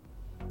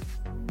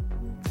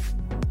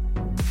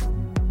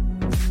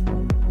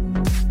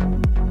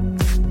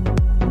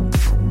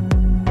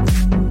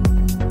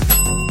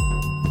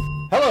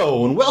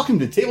and welcome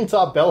to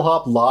Tabletop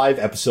Bellhop Live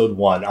Episode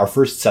 1, our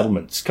first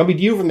settlements. Coming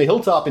to you from the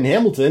Hilltop in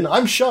Hamilton,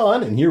 I'm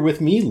Sean, and here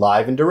with me,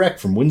 live and direct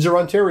from Windsor,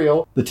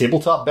 Ontario, the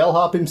Tabletop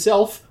Bellhop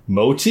himself,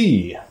 Mo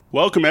T.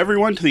 Welcome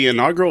everyone to the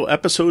inaugural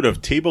episode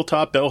of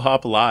Tabletop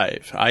Bellhop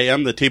Live. I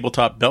am the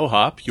Tabletop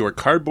Bellhop, your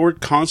cardboard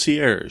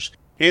concierge,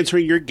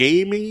 answering your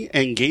gaming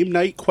and game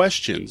night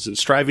questions and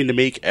striving to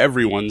make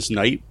everyone's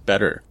night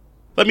better.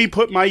 Let me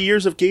put my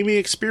years of gaming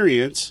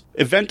experience,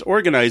 event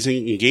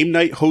organizing, and game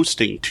night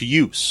hosting to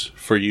use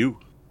for you.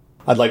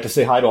 I'd like to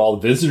say hi to all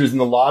the visitors in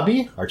the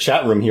lobby, our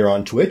chat room here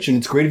on Twitch, and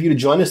it's great of you to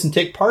join us and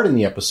take part in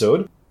the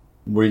episode.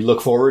 We look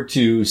forward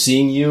to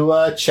seeing you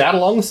chat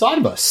alongside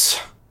of us.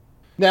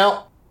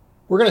 Now,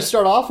 we're going to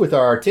start off with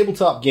our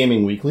Tabletop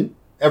Gaming Weekly.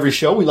 Every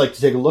show, we like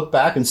to take a look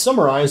back and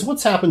summarize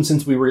what's happened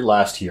since we were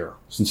last here.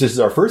 Since this is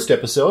our first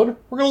episode,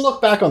 we're going to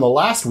look back on the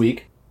last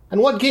week and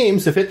what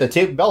games have hit the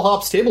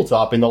Bellhop's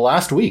tabletop in the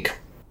last week.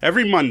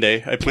 Every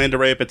Monday, I plan to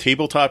write up a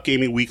Tabletop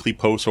Gaming Weekly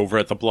post over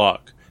at the blog.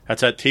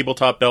 That's at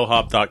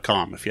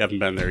tabletopbellhop.com if you haven't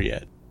been there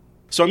yet.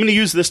 So I'm going to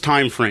use this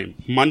time frame,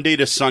 Monday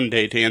to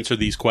Sunday, to answer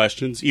these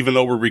questions, even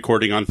though we're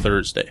recording on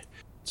Thursday.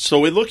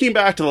 So in looking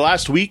back to the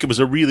last week, it was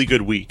a really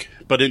good week,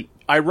 but an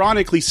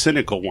ironically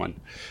cynical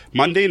one.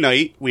 Monday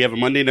night, we have a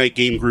Monday night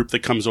game group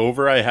that comes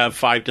over. I have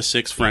 5 to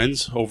 6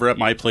 friends over at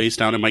my place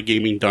down in my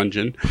gaming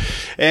dungeon.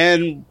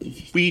 And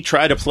we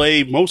try to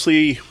play,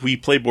 mostly we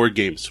play board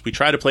games. We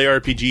try to play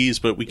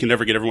RPGs, but we can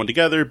never get everyone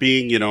together,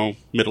 being,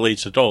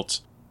 middle-aged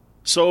adults.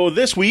 So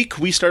this week,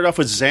 we start off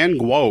with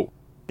Zhanguo,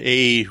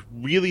 a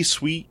really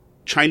sweet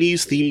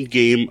Chinese-themed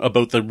game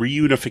about the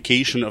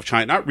reunification of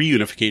China. Not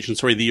reunification,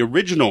 sorry, the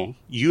original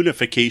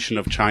unification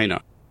of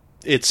China.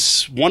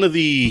 It's one of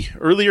the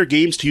earlier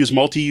games to use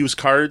multi-use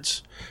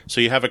cards,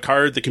 so you have a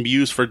card that can be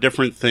used for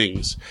different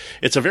things.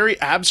 It's a very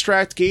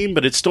abstract game,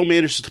 but it still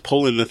manages to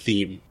pull in the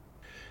theme.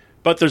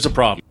 But there's a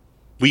problem.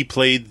 We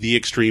played the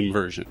extreme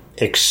version.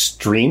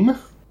 Extreme?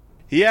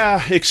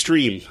 Yeah,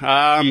 extreme.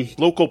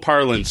 Local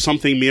parlance,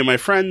 something me and my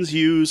friends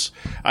use.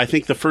 I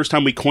think the first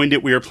time we coined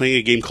it, we were playing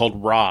a game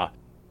called Ra.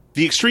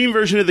 The extreme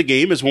version of the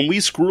game is when we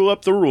screw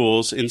up the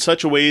rules in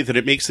such a way that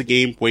it makes the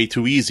game way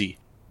too easy.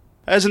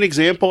 As an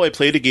example, I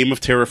played a game of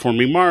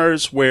Terraforming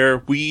Mars where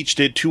we each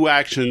did 2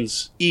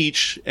 actions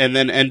each and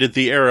then ended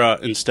the era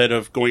instead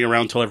of going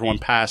around till everyone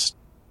passed,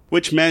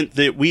 which meant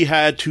that we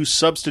had to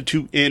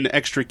substitute in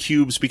extra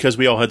cubes because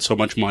we all had so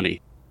much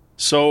money.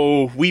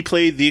 So we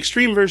played the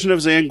extreme version of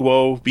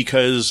Zhanguo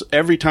because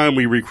every time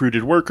we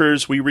recruited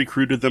workers, we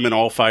recruited them in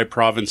all 5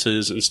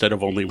 provinces instead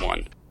of only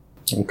 1.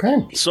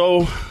 Okay.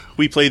 So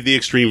we played the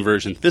extreme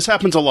version. This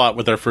happens a lot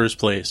with our first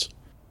plays.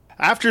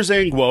 After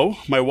Zhanguo,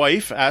 my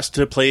wife asked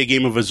to play a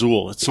game of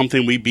Azul. It's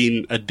something we've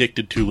been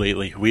addicted to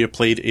lately. We have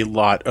played a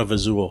lot of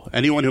Azul.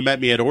 Anyone who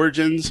met me at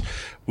Origins,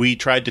 we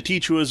tried to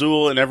teach you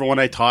Azul, and everyone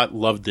I taught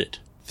loved it.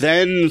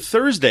 Then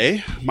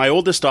Thursday, my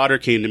oldest daughter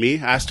came to me,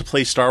 asked to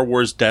play Star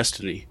Wars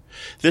Destiny.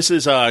 This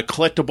is a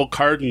collectible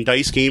card and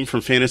dice game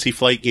from Fantasy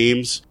Flight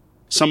Games.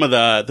 Some of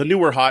the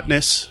newer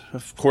hotness,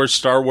 of course,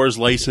 Star Wars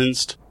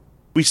licensed.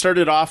 We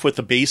started off with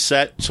a base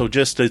set, so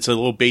it's a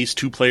little base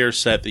 2-player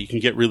set that you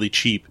can get really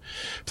cheap.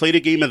 Played a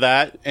game of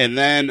that, and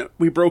then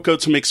we broke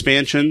out some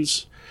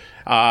expansions.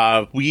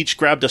 We each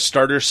grabbed a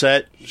starter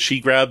set. She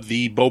grabbed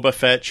the Boba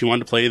Fett. She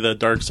wanted to play the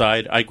dark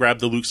side. I grabbed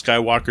the Luke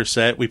Skywalker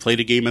set. We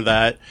played a game of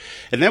that.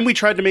 And then we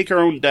tried to make our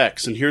own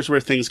decks, and here's where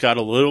things got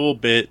a little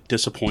bit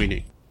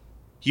disappointing.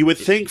 You would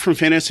think from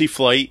Fantasy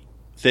Flight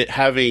that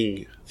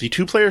having the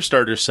 2-player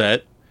starter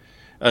set,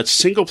 a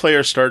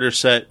single-player starter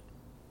set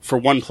for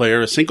 1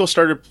 player, a single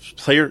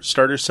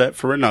starter set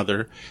for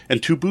another,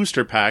 and 2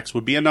 booster packs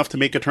would be enough to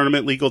make a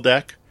tournament legal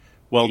deck?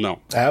 Well,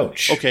 no.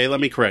 Ouch. Okay, let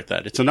me correct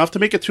that. It's enough to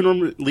make a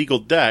tournament legal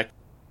deck,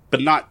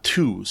 but not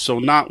 2, so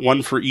not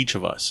 1 for each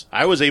of us.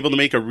 I was able to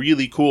make a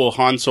really cool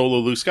Han Solo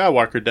Luke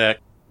Skywalker deck.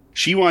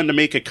 She wanted to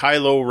make a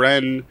Kylo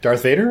Ren...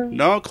 Darth Vader?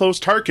 No, close,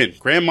 Tarkin.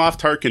 Grand Moff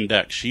Tarkin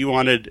deck. She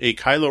wanted a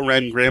Kylo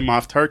Ren Grand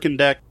Moff Tarkin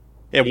deck.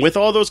 And with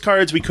all those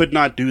cards, we could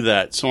not do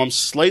that. So I'm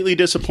slightly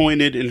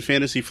disappointed in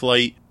Fantasy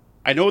Flight.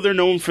 I know they're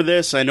known for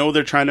this. I know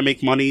they're trying to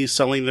make money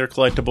selling their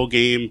collectible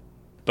game.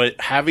 But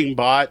having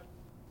bought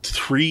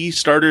 3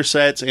 starter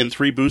sets and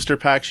 3 booster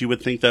packs, you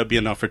would think that would be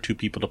enough for 2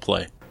 people to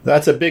play.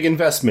 That's a big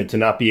investment to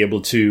not be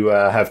able to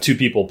have 2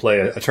 people play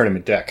a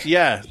tournament deck.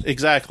 Yeah,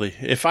 exactly.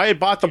 If I had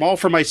bought them all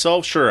for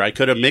myself, sure, I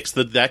could have mixed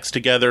the decks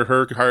together,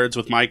 her cards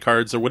with my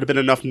cards. There would have been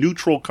enough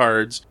neutral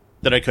cards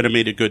that I could have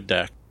made a good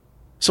deck.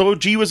 So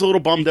G was a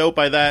little bummed out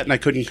by that, and I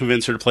couldn't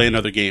convince her to play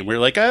another game. We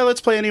were like,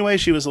 let's play anyway.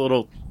 She was a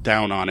little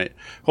down on it.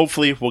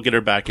 Hopefully, we'll get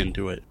her back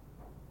into it.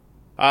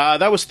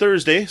 That was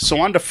Thursday, so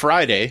on to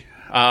Friday.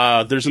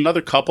 There's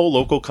another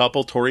local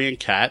couple, Tori and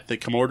Kat,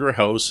 that come over to our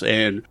house,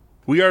 and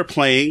we are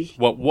playing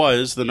what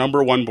was the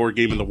number 1 board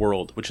game in the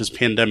world, which is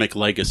Pandemic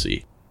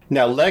Legacy.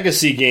 Now,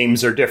 legacy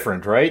games are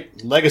different, right?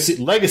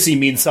 Legacy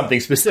means something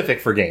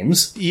specific for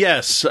games.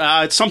 Yes,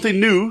 it's something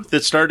new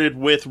that started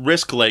with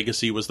Risk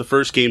Legacy, was the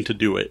first game to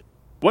do it.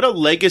 What a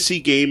legacy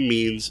game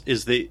means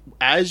is that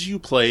as you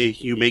play,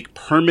 you make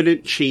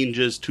permanent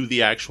changes to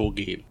the actual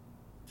game.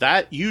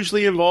 That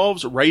usually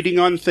involves writing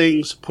on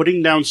things,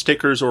 putting down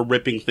stickers, or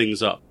ripping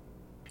things up.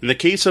 In the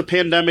case of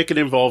Pandemic, it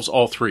involves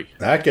all three.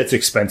 That gets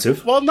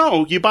expensive. Well,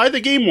 no, you buy the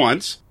game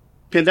once.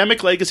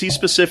 Pandemic Legacy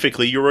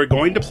specifically, you are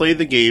going to play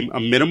the game a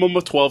minimum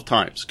of 12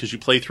 times, because you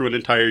play through an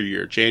entire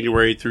year,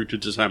 January through to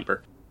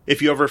December.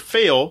 If you ever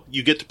fail,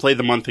 you get to play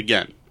the month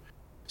again.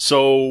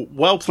 So,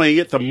 while playing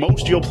it, the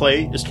most you'll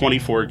play is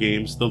 24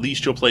 games, the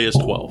least you'll play is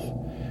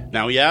 12.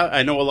 Now, yeah,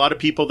 I know a lot of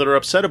people that are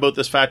upset about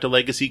this fact of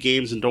Legacy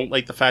games and don't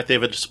like the fact they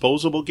have a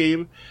disposable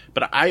game,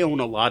 but I own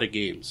a lot of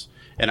games.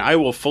 And I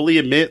will fully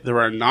admit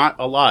there are not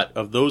a lot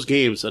of those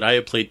games that I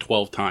have played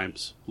 12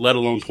 times, let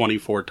alone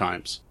 24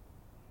 times.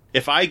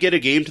 If I get a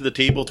game to the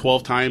table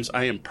 12 times,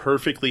 I am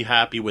perfectly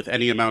happy with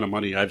any amount of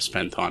money I've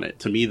spent on it.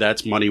 To me,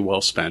 that's money well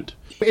spent.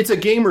 It's a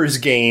gamer's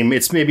game.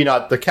 It's maybe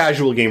not the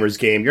casual gamer's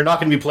game. You're not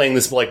going to be playing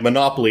this like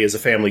Monopoly as a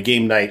family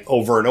game night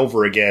over and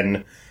over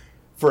again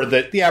for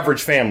the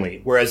average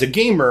family. Whereas a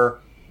gamer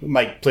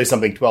might play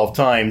something 12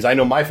 times. I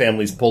know my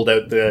family's pulled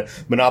out the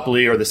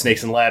Monopoly or the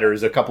Snakes and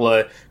Ladders a couple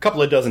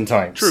of dozen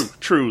times.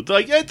 True.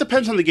 Like, it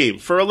depends on the game.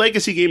 For a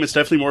Legacy game, it's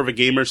definitely more of a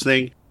gamer's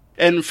thing.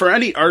 And for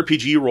any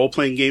RPG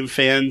role-playing game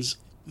fans,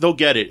 they'll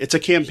get it. It's a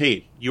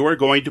campaign. You are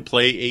going to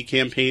play a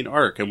campaign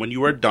arc. And when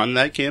you are done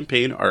that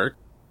campaign arc,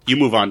 you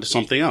move on to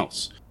something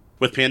else.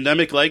 With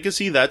Pandemic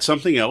Legacy, that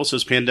something else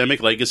is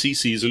Pandemic Legacy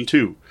Season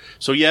 2.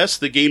 So yes,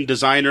 the game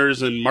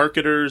designers and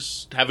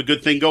marketers have a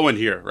good thing going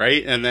here,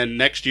 right? And then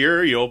next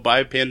year, you'll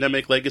buy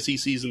Pandemic Legacy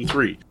Season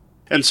 3.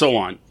 And so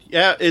on.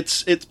 Yeah,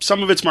 it's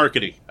some of it's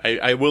marketing.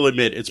 I will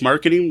admit, it's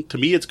marketing. To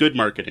me, it's good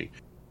marketing.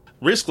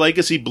 Risk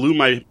Legacy blew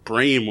my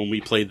brain when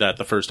we played that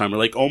the first time. We're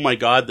like, oh my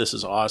god, this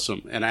is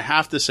awesome. And I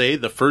have to say,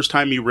 the first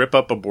time you rip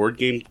up a board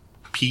game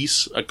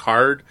piece, a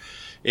card,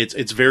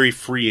 it's very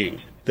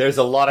freeing. There's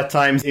a lot of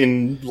times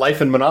in Life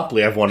and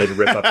Monopoly I've wanted to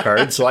rip up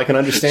cards, so I can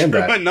understand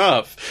that. True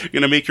enough. You're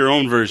going to make your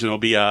own version. It'll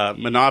be a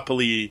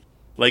Monopoly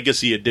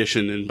Legacy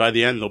Edition, and by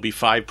the end there'll be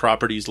 5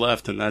 properties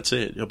left, and that's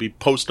it. It'll be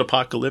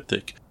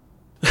post-apocalyptic.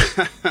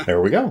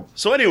 There we go.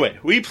 So anyway,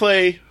 we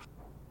play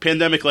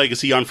Pandemic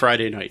Legacy on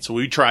Friday night, so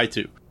we try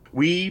to.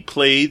 We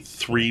played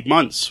 3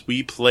 months.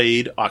 We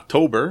played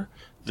October,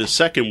 the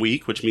second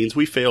week, which means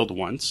we failed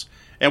once,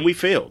 and we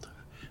failed.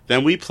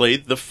 Then we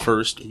played the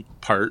first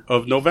part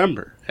of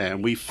November,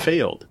 and we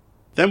failed.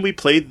 Then we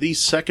played the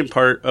second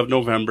part of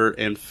November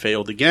and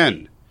failed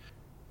again.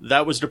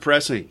 That was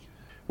depressing.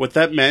 What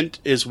that meant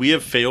is we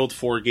have failed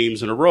 4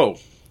 games in a row.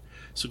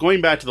 So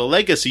going back to the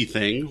Legacy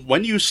thing,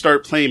 when you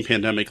start playing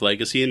Pandemic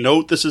Legacy, and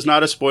note this is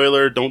not a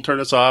spoiler, don't turn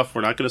us off,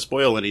 we're not going to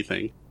spoil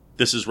anything.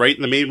 This is right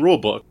in the main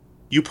rulebook.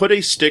 You put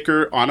a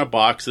sticker on a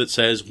box that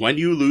says, when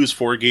you lose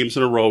 4 games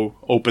in a row,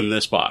 open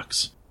this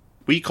box.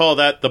 We call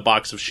that the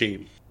box of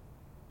shame.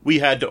 We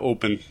had to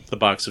open the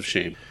box of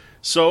shame.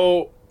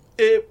 So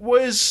it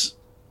was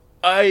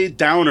a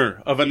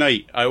downer of a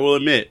night, I will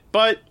admit.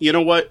 But you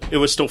know what? It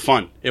was still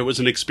fun. It was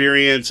an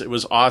experience. It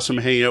was awesome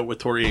hanging out with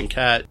Tori and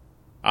Kat.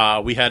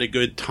 We had a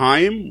good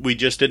time. We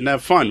just didn't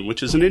have fun,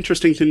 which is an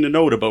interesting thing to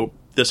note about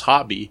this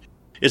hobby,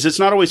 is it's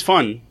not always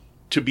fun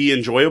to be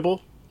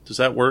enjoyable. Does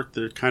that work?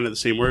 They're kind of the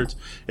same words.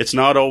 It's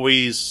not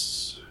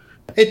always...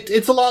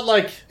 It's a lot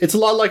like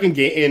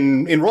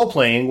in role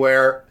playing,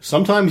 where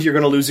sometimes you're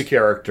going to lose a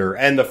character,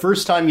 and the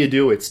first time you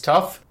do, it's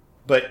tough,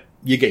 but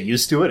you get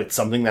used to it. It's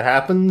something that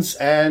happens,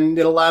 and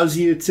it allows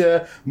you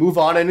to move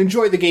on and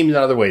enjoy the game in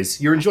other ways.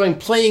 You're enjoying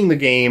playing the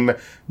game,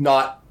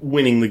 not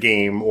winning the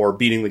game or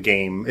beating the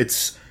game.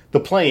 It's the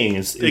playing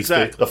is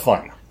exactly the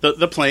fun.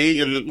 The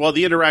playing and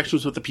the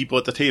interactions with the people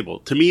at the table.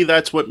 To me,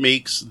 that's what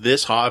makes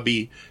this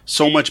hobby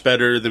so much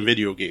better than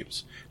video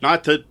games.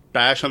 Not to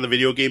bash on the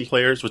video game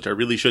players, which I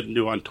really shouldn't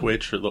do on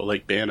Twitch, or they'll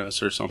like ban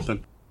us or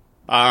something.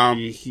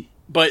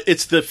 But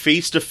it's the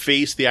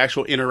face-to-face, the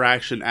actual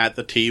interaction at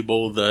the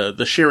table,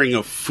 the sharing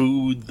of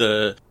food,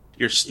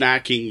 you're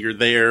snacking, you're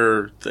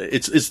there.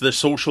 It's the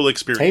social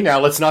experience. Hey,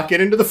 now let's not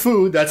get into the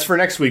food. That's for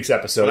next week's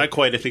episode. Not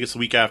quite. I think it's the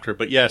week after.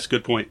 But yes,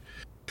 good point.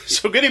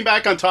 So getting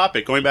back on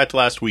topic, going back to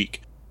last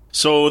week.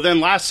 So then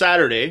last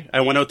Saturday,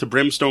 I went out to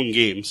Brimstone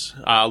Games,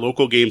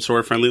 local game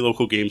store, friendly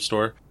local game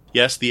store.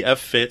 Yes, the F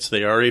fits.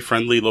 They are a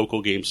friendly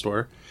local game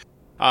store.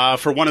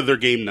 For one of their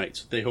game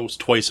nights. They host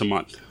twice a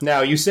month.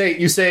 Now, you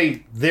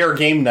say their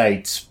game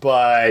nights,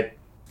 but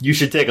you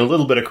should take a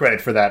little bit of credit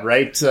for that,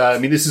 right? I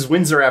mean, this is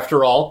Windsor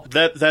after all.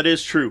 That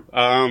is true.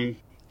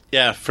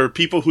 Yeah, for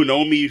people who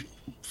know me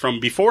from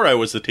before I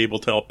was the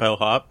Tabletop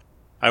Bellhop,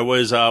 I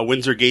was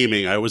Windsor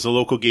Gaming. I was a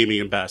local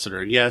gaming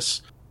ambassador. And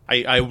yes,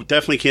 I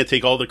definitely can't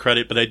take all the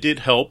credit, but I did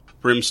help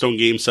Brimstone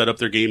Games set up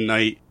their game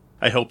night.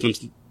 I helped them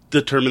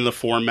determine the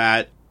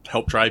format,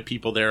 helped drive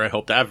people there. I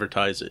helped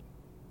advertise it.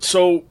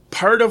 So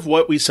part of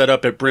what we set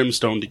up at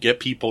Brimstone to get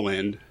people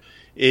in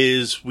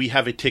is we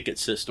have a ticket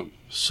system.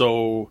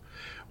 So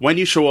when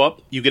you show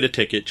up, you get a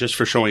ticket just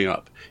for showing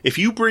up. If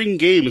you bring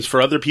games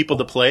for other people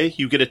to play,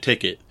 you get a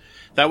ticket.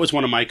 That was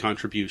one of my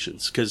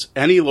contributions, because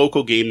any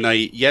local game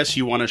night, yes,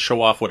 you want to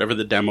show off whatever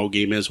the demo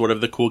game is, whatever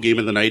the cool game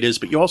of the night is,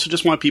 but you also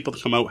just want people to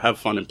come out, have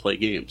fun, and play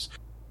games.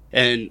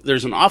 And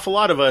there's an awful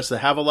lot of us that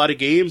have a lot of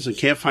games and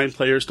can't find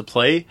players to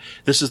play.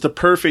 This is the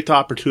perfect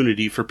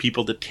opportunity for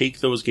people to take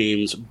those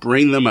games,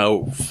 bring them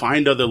out,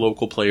 find other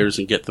local players,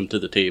 and get them to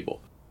the table,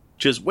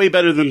 which is way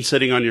better than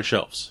sitting on your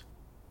shelves.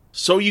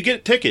 So you get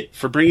a ticket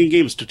for bringing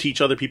games to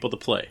teach other people to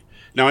play.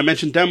 Now, I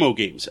mentioned demo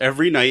games.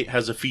 Every night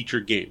has a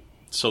featured game.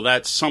 So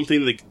that's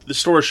something the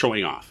store is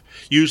showing off.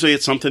 Usually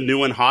it's something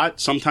new and hot.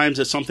 Sometimes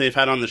it's something they've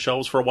had on the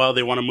shelves for a while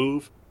they want to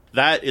move.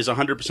 That is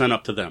 100%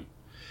 up to them.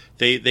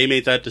 They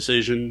made that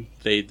decision.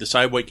 They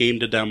decide what game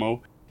to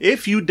demo.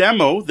 If you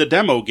demo the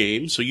demo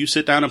game, so you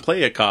sit down and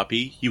play a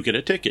copy, you get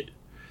a ticket.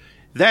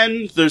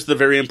 Then there's the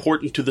very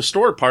important to the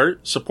store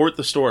part, support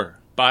the store.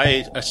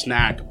 Buy a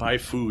snack, buy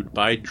food,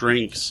 buy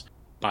drinks,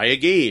 buy a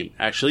game.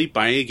 Actually,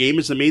 buying a game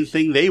is the main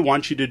thing they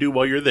want you to do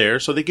while you're there,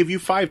 so they give you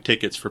 5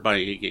 tickets for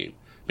buying a game.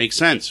 Makes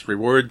sense.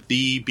 Reward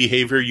the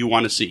behavior you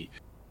want to see.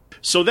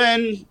 So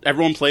then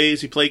everyone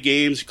plays, you play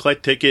games, you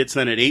collect tickets,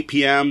 then at 8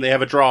 p.m. they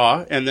have a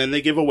draw, and then they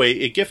give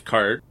away a gift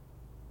card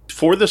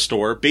for the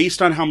store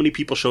based on how many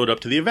people showed up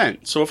to the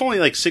event. So if only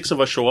like 6 of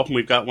us show up and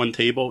we've got one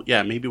table,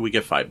 yeah, maybe we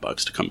get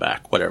 $5 to come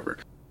back, whatever.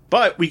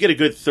 But we get a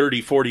good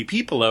 30, 40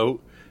 people out.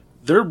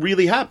 They're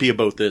really happy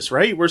about this,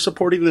 right? We're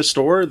supporting the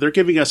store. They're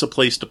giving us a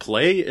place to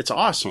play. It's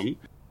awesome.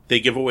 They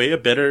give away a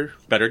better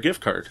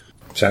gift card.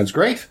 Sounds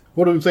great.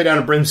 What did we play down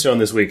at Brimstone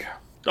this week?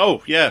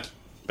 Oh, yeah.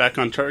 Back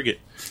on target.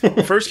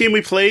 The first game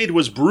we played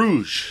was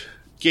Bruges.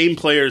 Game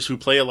players who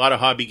play a lot of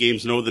hobby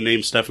games know the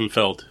name Stefan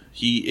Feld.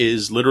 He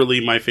is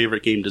literally my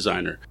favorite game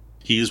designer.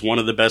 He is one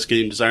of the best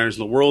game designers in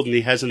the world, and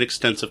he has an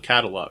extensive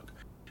catalog.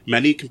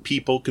 Many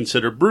people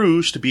consider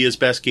Bruges to be his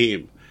best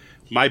game.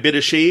 My bit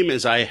of shame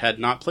is I had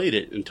not played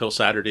it until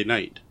Saturday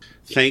night.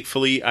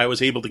 Thankfully, I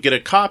was able to get a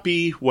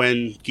copy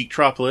when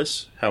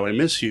Geektropolis, how I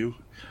miss you,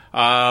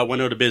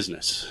 went out of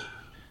business.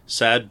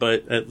 Sad,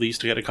 but at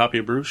least I got a copy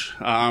of Bruges.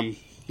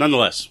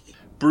 Nonetheless,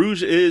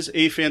 Bruges is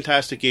a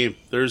fantastic game.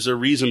 There's a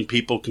reason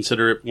people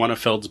consider it one of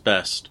Feld's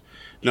best.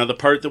 Now, the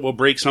part that will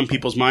break some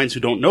people's minds who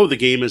don't know the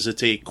game is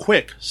it's a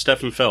quick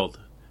Stefan Feld.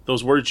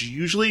 Those words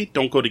usually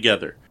don't go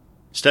together.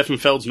 Stefan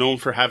Feld's known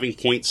for having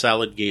point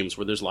salad games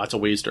where there's lots of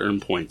ways to earn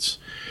points.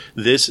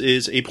 This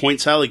is a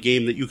point salad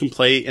game that you can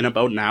play in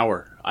about an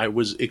hour. I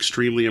was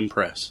extremely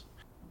impressed.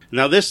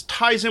 Now, this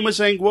ties in with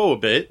Zhanguo a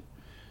bit,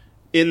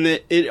 in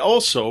that it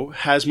also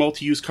has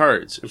multi-use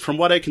cards. And from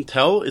what I can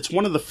tell, it's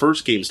one of the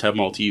first games to have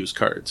multi-use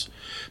cards.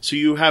 So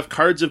you have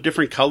cards of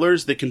different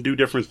colors that can do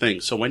different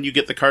things. So when you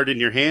get the card in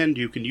your hand,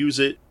 you can use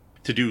it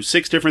to do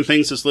 6 different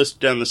things that's listed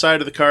down the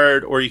side of the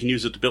card, or you can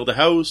use it to build a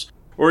house,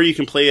 or you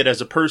can play it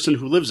as a person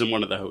who lives in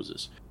one of the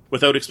houses.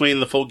 Without explaining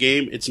the full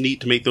game, it's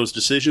neat to make those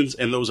decisions,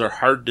 and those are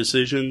hard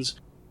decisions,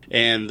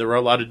 and there are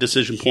a lot of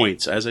decision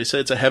points. As I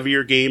said, it's a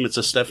heavier game. It's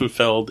a Stefan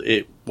Feld.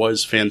 It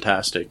was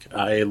fantastic.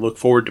 I look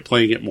forward to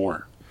playing it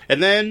more.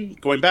 And then,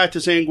 going back to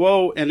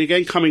Zhanguo, and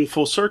again coming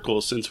full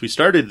circle, since we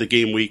started the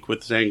game week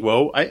with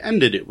Zhanguo, I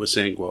ended it with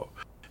Zhanguo.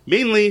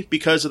 Mainly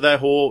because of that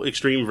whole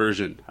extreme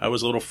version. I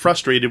was a little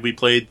frustrated we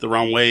played the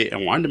wrong way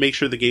and wanted to make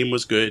sure the game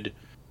was good,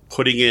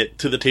 putting it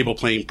to the table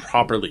playing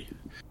properly.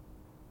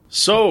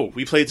 So,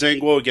 we played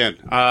Zhanguo again.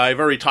 I've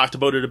already talked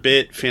about it a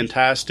bit.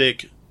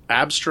 Fantastic.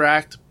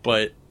 Abstract,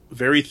 but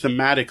very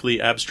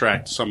thematically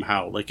abstract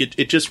somehow. Like,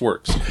 it just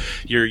works.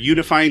 You're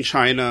unifying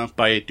China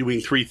by doing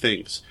 3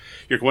 things.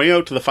 You're going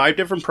out to the 5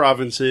 different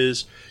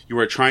provinces. You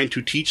are trying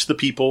to teach the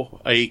people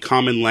a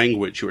common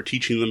language. You are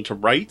teaching them to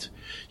write.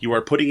 You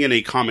are putting in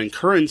a common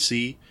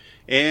currency.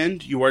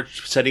 And you are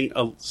setting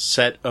a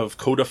set of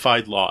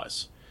codified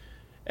laws.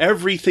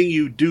 Everything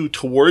you do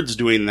towards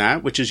doing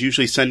that, which is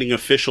usually sending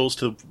officials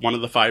to one of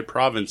the 5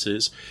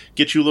 provinces,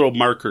 gets you little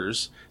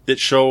markers that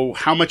show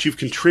how much you've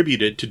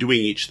contributed to doing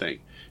each thing.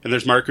 And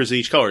there's markers in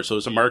each color. So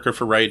there's a marker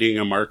for writing,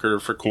 a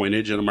marker for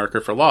coinage, and a marker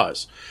for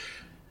laws.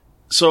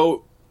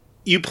 So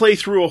you play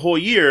through a whole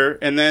year,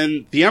 and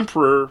then the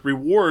Emperor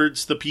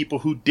rewards the people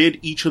who did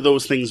each of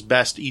those things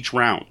best each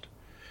round.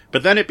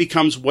 But then it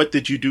becomes, what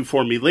did you do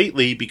for me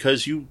lately?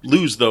 Because you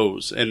lose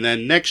those. And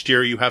then next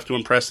year you have to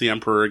impress the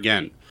Emperor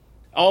again.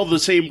 All the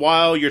same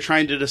while you're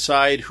trying to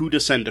decide who to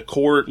send to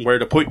court and where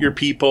to put your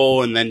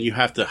people, and then you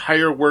have to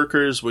hire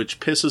workers, which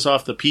pisses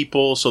off the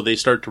people, so they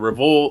start to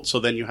revolt, so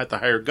then you have to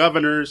hire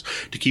governors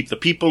to keep the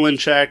people in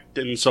check,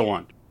 and so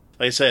on.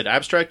 Like I said,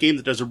 abstract game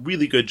that does a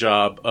really good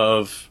job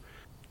of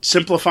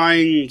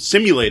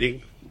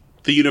simulating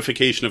the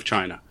unification of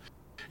China.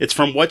 It's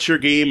from What's Your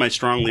Game? I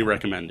strongly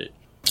recommend it.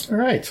 All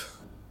right.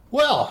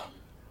 Well,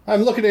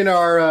 I'm looking in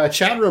our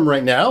chat room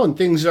right now, and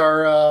things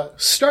are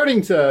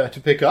starting to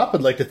pick up.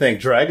 I'd like to thank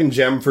Dragon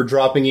Gem for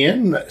dropping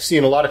in.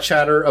 Seeing a lot of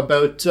chatter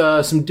about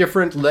some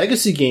different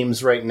legacy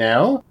games right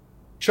now.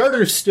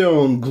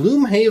 Charterstone,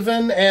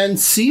 Gloomhaven, and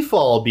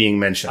Seafall being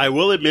mentioned. I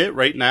will admit,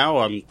 right now,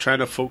 I'm trying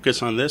to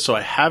focus on this, so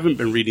I haven't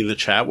been reading the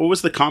chat. What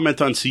was the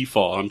comment on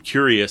Seafall? I'm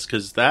curious,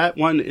 because that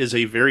one is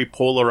a very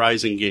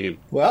polarizing game.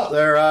 Well,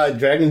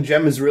 Dragon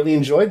Gem has really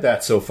enjoyed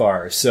that so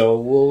far, so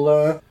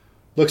we'll...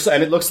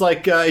 it looks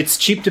like it's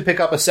cheap to pick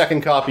up a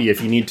second copy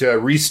if you need to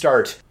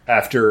restart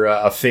after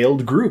a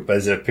failed group,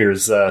 as it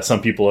appears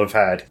some people have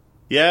had.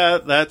 Yeah,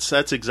 that's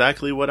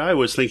exactly what I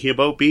was thinking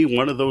about, being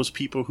one of those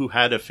people who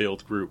had a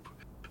failed group.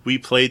 We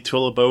played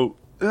till about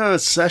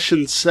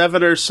session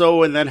 7 or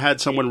so, and then had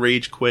someone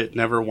rage quit,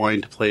 never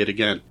wanting to play it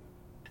again.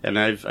 And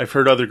I've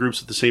heard other groups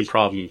with the same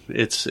problem.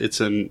 It's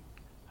I don't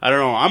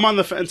know, I'm on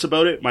the fence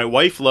about it. My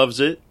wife loves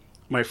it.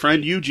 My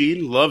friend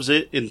Eugene loves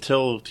it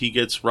until he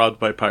gets robbed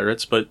by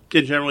pirates, but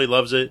generally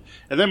loves it.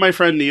 And then my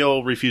friend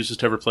Neil refuses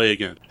to ever play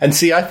again. And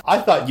see, I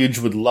thought Euge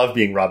would love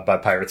being robbed by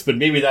pirates, but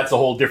maybe that's a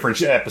whole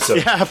different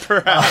episode. Yeah,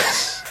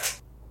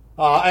 perhaps.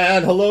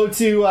 And hello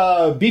to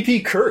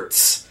BP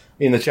Kurtz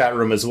in the chat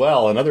room as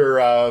well.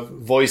 Another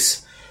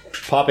voice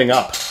popping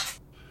up.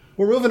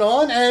 We're moving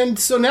on, and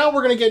so now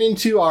we're going to get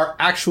into our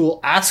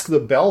actual Ask the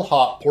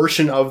Bellhop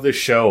portion of the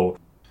show.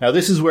 Now,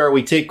 this is where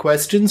we take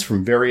questions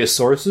from various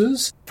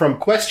sources, from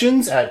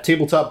questions at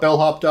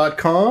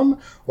tabletopbellhop.com,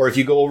 or if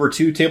you go over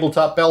to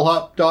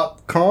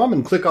tabletopbellhop.com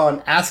and click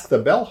on Ask the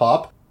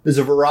Bellhop, there's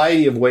a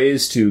variety of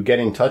ways to get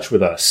in touch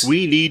with us.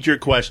 We need your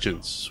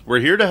questions.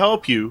 We're here to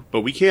help you, but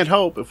we can't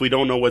help if we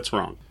don't know what's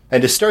wrong.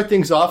 And to start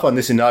things off on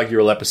this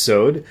inaugural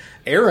episode,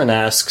 Aaron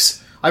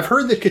asks, I've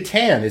heard that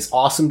Catan is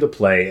awesome to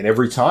play, and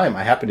every time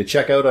I happen to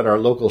check out at our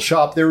local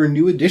shop, there are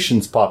new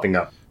editions popping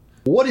up.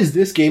 What is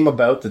this game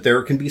about that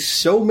there can be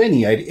so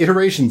many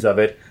iterations of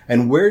it,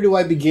 and where do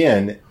I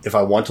begin if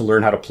I want to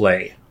learn how to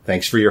play?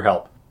 Thanks for your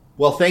help.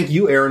 Well, thank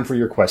you, Aaron, for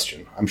your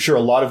question. I'm sure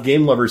a lot of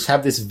game lovers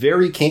have this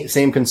very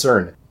same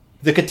concern.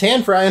 The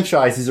Catan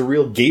franchise is a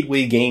real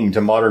gateway game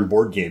to modern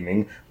board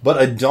gaming, but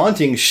a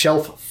daunting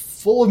shelf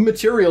full of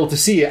material to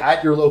see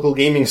at your local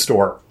gaming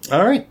store.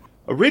 All right.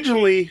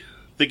 Originally,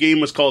 the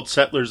game was called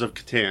Settlers of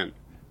Catan.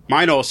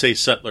 Mine all say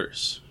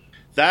Settlers.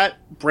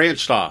 That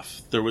branched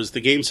off. There was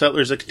the game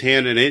Settlers of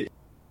Catan, and it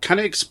kind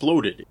of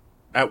exploded.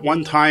 At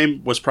one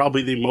time, was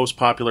probably the most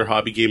popular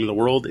hobby game in the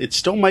world. It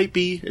still might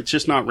be. It's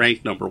just not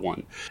ranked number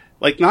 1.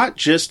 Not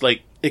just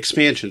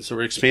expansions. There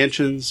were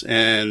expansions,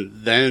 and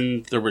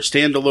then there were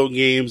standalone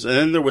games, and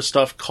then there was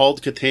stuff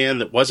called Catan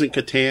that wasn't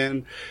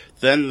Catan.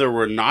 Then there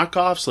were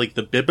knockoffs, like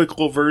the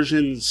biblical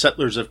version,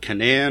 Settlers of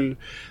Canaan.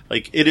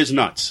 It is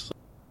nuts.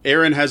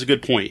 Aaron has a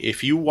good point.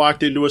 If you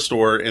walked into a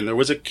store and there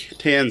was a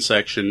Catan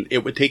section,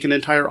 it would take an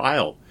entire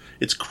aisle.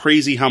 It's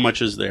crazy how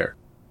much is there.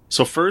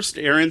 So first,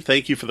 Aaron,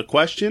 thank you for the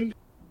question.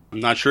 I'm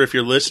not sure if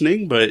you're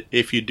listening, but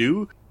if you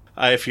do,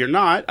 if you're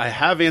not, I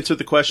have answered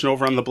the question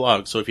over on the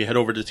blog. So if you head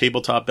over to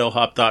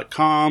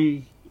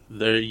tabletopbellhop.com,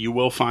 there you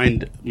will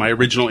find my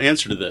original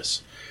answer to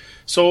this.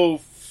 So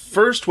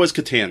first was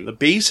Catan. The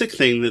basic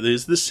thing that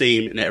is the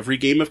same in every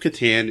game of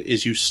Catan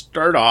is you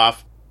start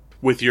off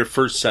with your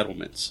first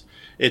settlements.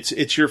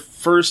 It's your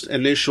first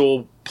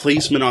initial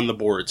placement on the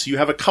board. So you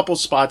have a couple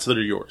spots that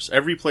are yours.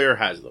 Every player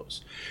has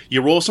those.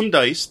 You roll some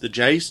dice. The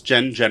dice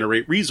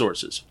generate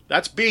resources.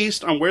 That's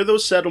based on where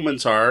those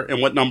settlements are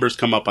and what numbers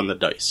come up on the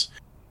dice.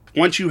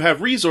 Once you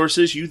have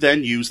resources, you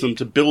then use them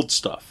to build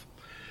stuff.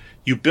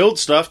 You build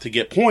stuff to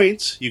get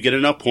points. You get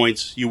enough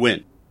points, you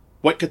win.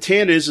 What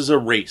Catan is a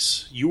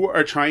race. You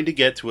are trying to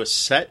get to a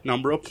set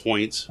number of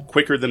points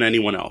quicker than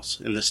anyone else.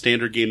 In the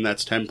standard game,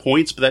 that's 10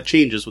 points, but that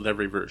changes with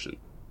every version.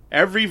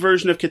 Every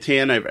version of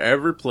Catan I've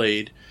ever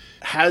played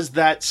has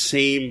that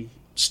same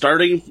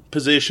starting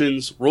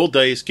positions, roll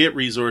dice, get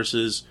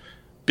resources,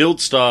 build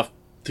stuff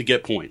to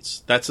get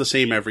points. That's the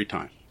same every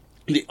time.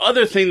 The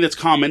other thing that's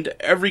common to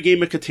every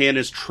game of Catan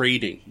is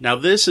trading. Now,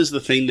 this is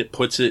the thing that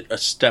puts it a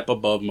step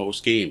above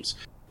most games.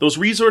 Those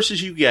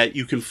resources you get,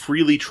 you can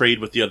freely trade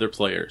with the other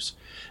players.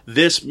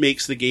 This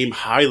makes the game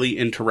highly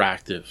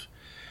interactive.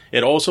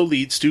 It also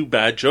leads to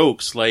bad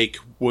jokes like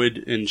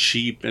wood and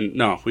sheep and...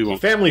 No, we won't.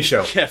 Family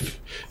show. Yeah,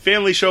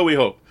 family show, we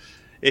hope.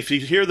 If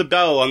you hear the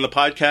bell on the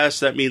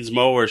podcast, that means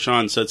Mo or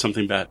Sean said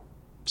something bad.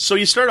 So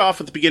you start off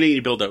at the beginning and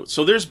you build out.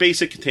 So there's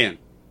basic Catan.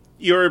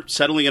 You're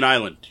settling an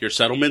island. Your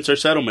settlements are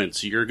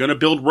settlements. You're going to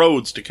build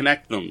roads to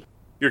connect them.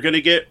 You're going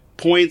to get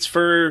points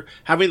for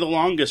having the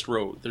longest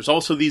road. There's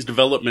also these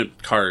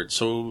development cards,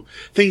 so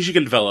things you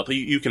can develop.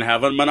 You can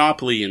have a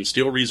monopoly and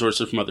steal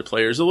resources from other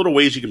players. The little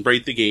ways you can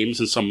break the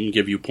games and some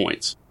give you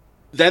points.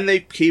 Then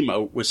they came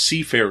out with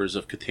Seafarers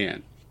of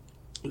Catan.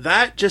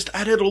 That just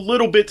added a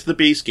little bit to the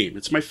base game.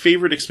 It's my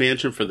favorite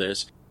expansion for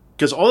this,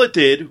 because all it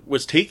did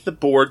was take the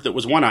board that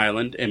was one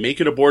island and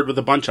make it a board with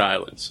a bunch of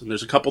islands. And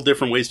there's a couple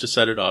different ways to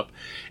set it up,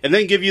 and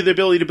then give you the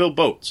ability to build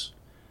boats.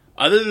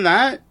 Other than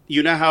that,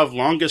 you now have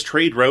longest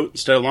trade route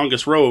instead of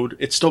longest road.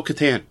 It's still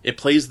Catan. It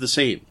plays the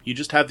same. You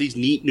just have these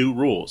neat new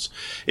rules.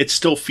 It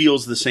still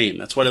feels the same.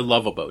 That's what I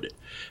love about it.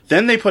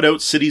 Then they put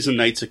out Cities and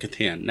Knights of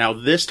Catan. Now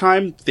this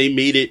time, they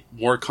made it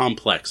more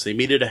complex. They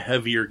made it a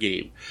heavier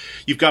game.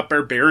 You've got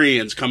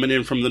barbarians coming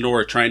in from the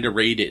north trying to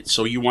raid it.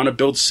 So you want to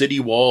build city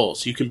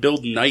walls. You can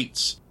build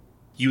knights.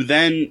 You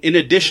then, in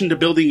addition to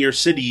building your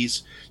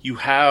cities, you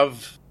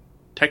have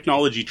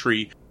technology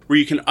tree where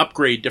you can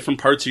upgrade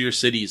different parts of your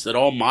cities that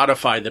all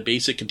modify the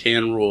basic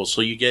Catan rules. So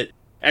you get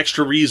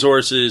extra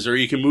resources, or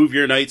you can move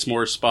your knights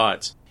more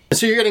spots.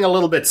 So you're getting a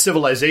little bit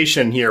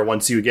civilization here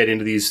once you get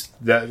into these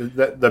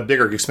the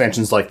bigger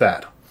expansions like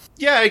that.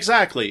 Yeah,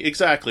 exactly.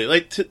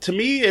 Like to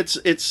me,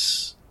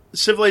 it's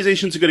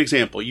Civilization's a good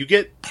example. You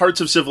get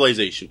parts of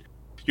Civilization.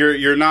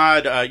 You're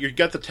not, you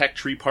got the tech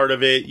tree part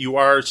of it. You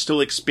are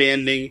still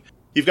expanding.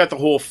 You've got the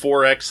whole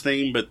 4X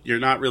thing, but you're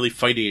not really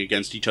fighting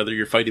against each other.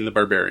 You're fighting the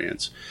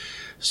barbarians.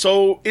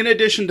 So, in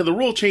addition to the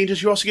rule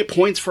changes, you also get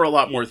points for a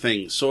lot more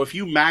things. So if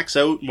you max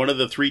out one of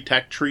the 3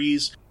 tech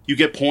trees, you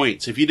get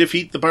points. If you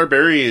defeat the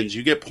barbarians,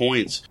 you get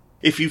points.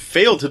 If you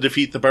fail to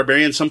defeat the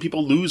barbarians, some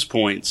people lose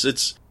points.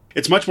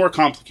 It's much more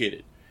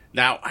complicated.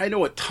 Now, I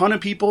know a ton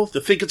of people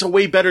that think it's a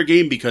way better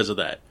game because of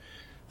that.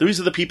 These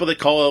are the people that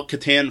call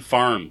Catan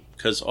farm,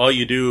 because all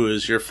you do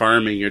is you're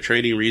farming, you're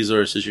trading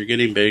resources, you're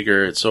getting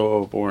bigger. It's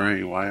so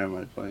boring. Why am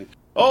I playing?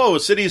 Oh,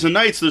 cities and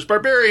knights, there's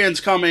barbarians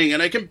coming,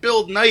 and I can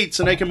build knights,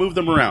 and I can move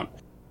them around.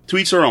 To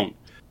each their own.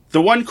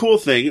 The one cool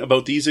thing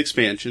about these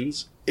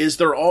expansions is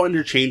they're all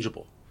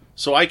interchangeable.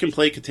 So I can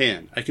play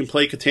Catan. I can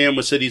play Catan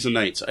with cities and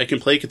knights. I can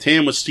play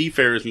Catan with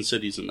seafarers and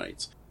cities and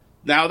knights.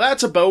 Now,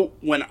 that's about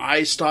when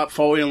I stopped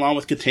following along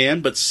with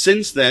Catan, but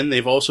since then,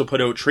 they've also put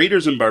out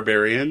traders and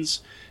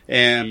barbarians,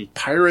 and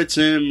pirates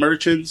and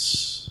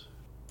merchants.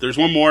 There's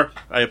one more.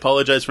 I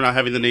apologize for not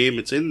having the name.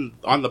 It's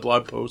on the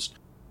blog post.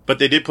 But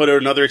they did put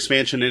out another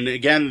expansion, and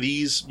again,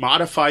 these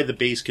modify the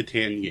base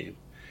Catan game.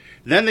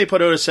 Then they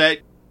put out a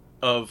set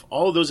of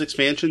all of those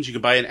expansions. You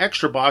can buy an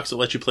extra box that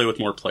lets you play with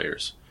more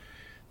players.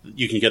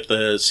 You can get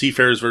the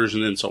Seafarers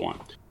version and so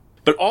on.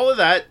 But all of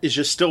that is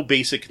just still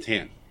basic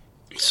Catan.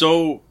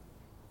 So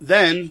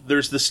then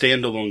there's the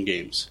standalone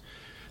games.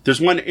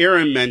 There's one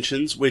Aaron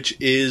mentions, which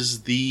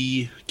is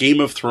the Game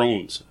of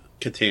Thrones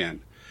Catan.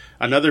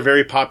 Another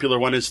very popular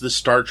one is the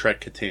Star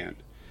Trek Catan.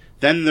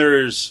 Then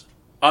there's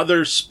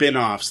other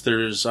spin-offs.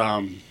 There's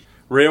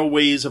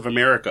Railways of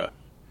America,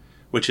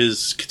 which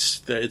is,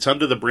 it's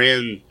under the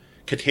brand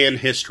Catan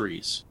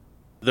Histories.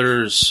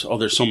 There's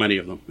so many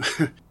of them.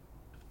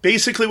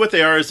 Basically what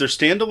they are is they're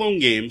standalone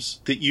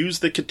games that use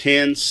the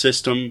Catan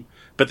system,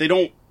 but they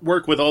don't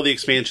work with all the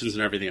expansions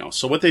and everything else.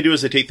 So what they do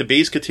is they take the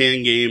base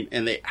Catan game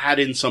and they add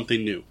in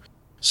something new.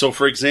 So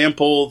for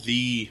example,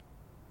 the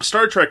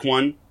Star Trek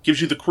one gives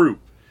you the crew.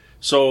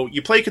 So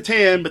you play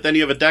Catan, but then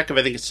you have a deck of,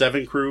 I think it's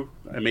 7 crew.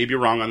 I may be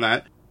wrong on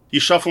that. You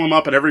shuffle them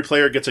up and every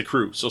player gets a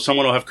crew. So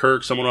someone will have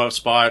Kirk, someone will have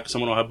Spock,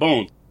 someone will have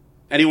Bones.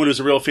 Anyone who's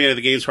a real fan of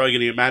the game is probably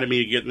going to get mad at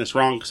me getting this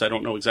wrong because I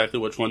don't know exactly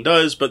which one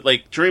does. But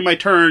like during my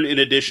turn, in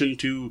addition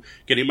to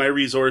getting my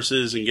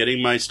resources and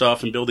getting my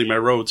stuff and building my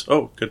roads.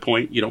 Oh, good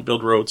point. You don't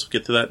build roads. We'll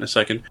get to that in a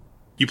second.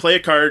 You play a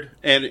card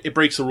and it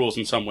breaks the rules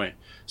in some way.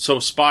 So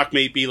Spock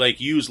may be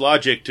like, use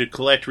logic to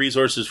collect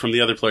resources from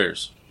the other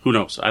players. Who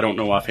knows? I don't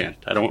know offhand.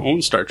 I don't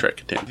own Star Trek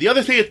Catan. The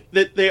other thing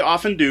that they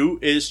often do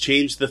is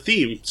change the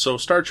theme. So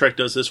Star Trek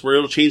does this where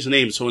it'll change the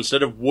name. So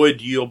instead of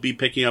wood, you'll be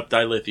picking up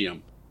dilithium.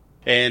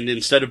 And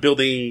instead of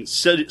building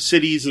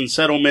cities and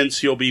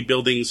settlements, you'll be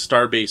building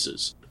star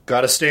bases.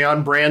 Gotta stay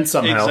on brand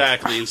somehow.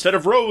 Exactly. Instead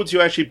of roads,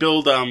 you actually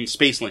build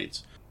space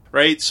lanes.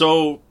 Right?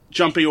 So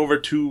jumping over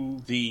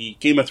to the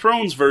Game of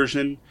Thrones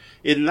version,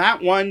 in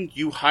that one,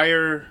 you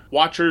hire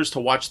watchers to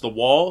watch the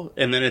wall,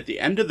 and then at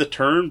the end of the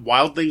turn,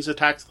 wildlings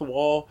attack the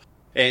wall,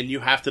 and you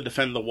have to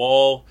defend the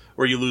wall,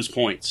 or you lose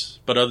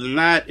points. But other than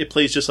that, it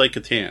plays just like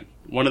Catan.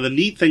 One of the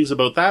neat things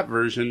about that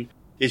version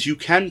is you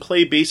can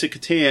play basic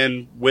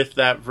Catan with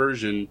that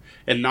version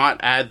and not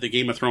add the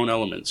Game of Thrones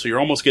element. So you're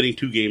almost getting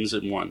 2 games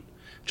in one,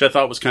 which I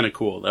thought was kind of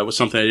cool. That was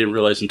something I didn't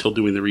realize until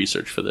doing the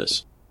research for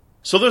this.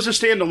 So those are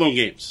standalone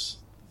games.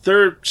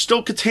 They're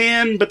still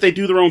Catan, but they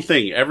do their own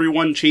thing.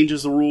 Everyone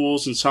changes the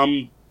rules in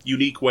some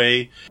unique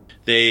way.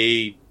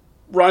 They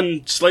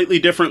run slightly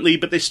differently,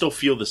 but they still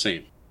feel the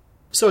same.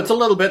 So it's a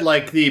little bit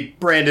like the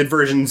branded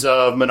versions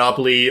of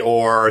Monopoly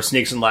or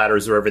Snakes and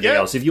Ladders or everything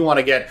else. If you want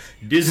to get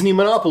Disney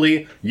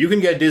Monopoly, you can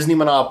get Disney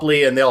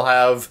Monopoly, and they'll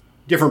have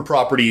different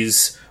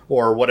properties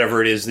or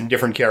whatever it is and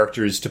different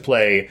characters to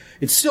play.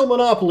 It's still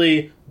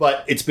Monopoly,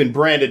 but it's been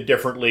branded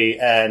differently,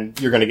 and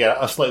you're going to get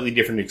a slightly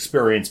different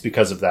experience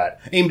because of that,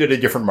 aimed at a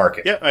different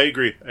market. Yeah, I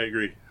agree.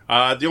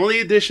 The only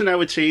addition I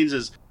would change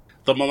is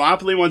the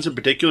Monopoly ones in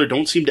particular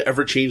don't seem to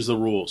ever change the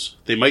rules.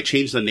 They might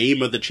change the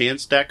name of the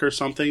chance deck or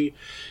something.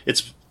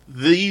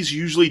 These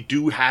usually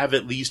do have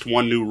at least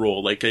one new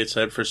rule. Like I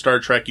said, for Star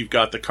Trek, you've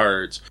got the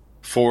cards.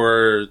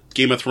 For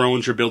Game of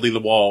Thrones, you're building the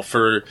wall.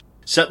 For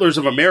Settlers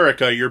of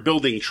America, you're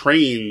building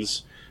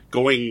trains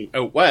going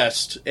out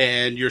west,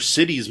 and your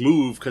cities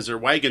move because they're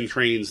wagon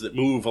trains that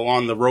move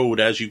along the road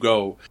as you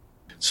go.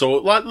 So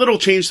little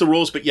change the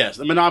rules, but yes,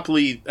 the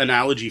Monopoly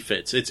analogy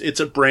fits. It's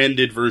a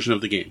branded version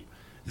of the game.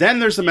 Then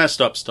there's the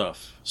messed up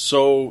stuff.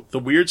 So the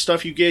weird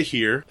stuff you get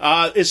here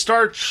is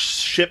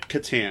Starship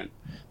Catan.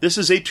 This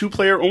is a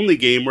 2-player only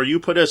game where you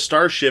put a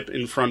starship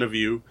in front of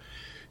you.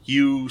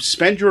 You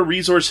spend your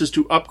resources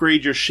to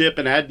upgrade your ship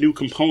and add new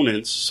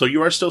components, so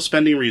you are still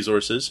spending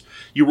resources.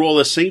 You roll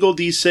a single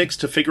d6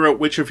 to figure out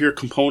which of your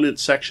component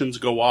sections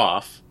go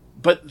off.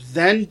 But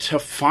then to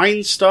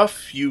find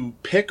stuff, you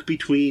pick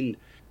between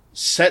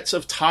sets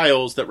of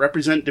tiles that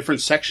represent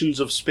different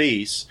sections of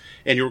space,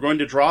 and you're going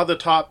to draw the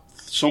top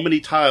so many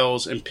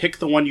tiles and pick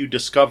the one you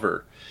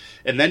discover.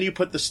 and then you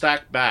put the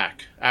stack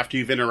back after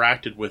you've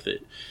interacted with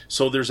it.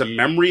 So there's a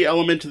memory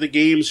element to the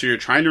game, so you're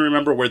trying to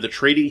remember where the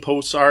trading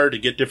posts are to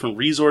get different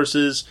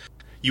resources.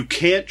 You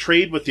can't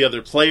trade with the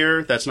other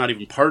player. That's not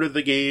even part of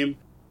the game.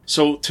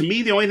 So to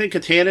me, the only thing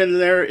Catan in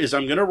there is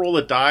I'm going to roll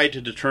a die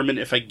to determine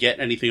if I get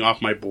anything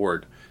off my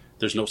board.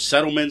 There's no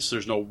settlements.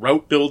 There's no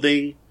route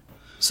building.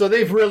 So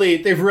they've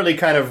really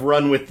kind of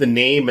run with the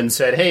name and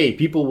said, hey,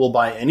 people will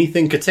buy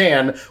anything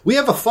Catan. We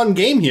have a fun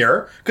game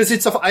here, because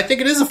I think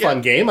it is a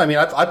fun game. I mean,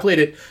 I played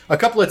it a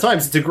couple of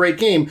times. It's a great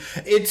game.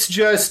 It's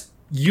just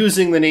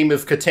using the name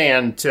of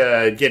Catan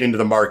to get into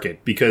the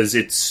market, because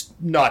it's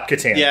not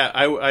Catan. Yeah,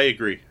 I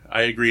agree.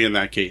 I agree in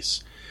that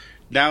case.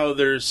 Now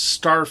there's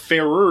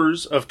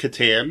Starfarers of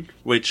Catan,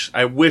 which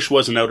I wish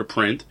wasn't out of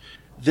print,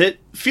 that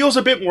feels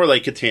a bit more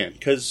like Catan,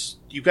 because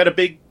you've got a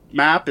big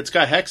map. It's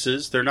got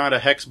hexes. They're not a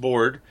hex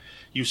board.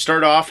 You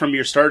start off from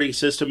your starting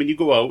system and you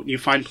go out and you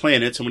find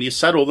planets, and when you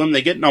settle them,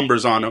 they get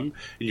numbers on them,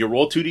 and you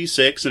roll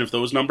 2d6, and if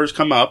those numbers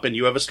come up and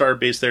you have a star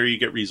base there, you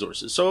get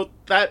resources. So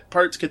that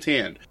part's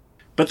Catan.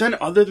 But then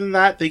other than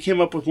that, they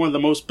came up with one of the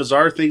most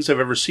bizarre things I've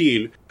ever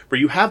seen,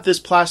 where you have this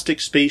plastic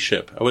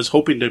spaceship. I was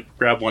hoping to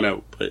grab one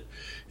out, but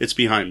it's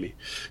behind me.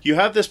 You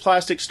have this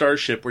plastic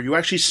starship where you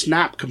actually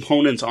snap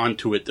components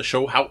onto it to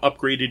show how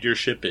upgraded your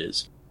ship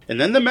is. And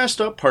then the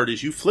messed up part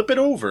is you flip it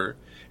over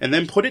and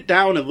then put it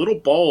down, and little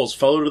balls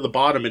follow to the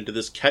bottom into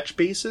this catch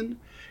basin,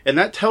 and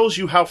that tells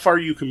you how far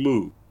you can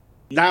move.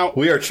 Now,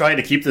 we are trying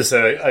to keep this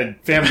a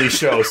family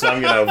show, so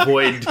I'm going to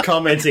avoid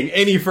commenting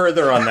any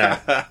further on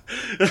that.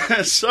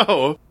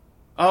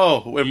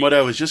 And what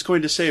I was just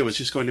going to say was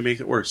just going to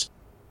make it worse.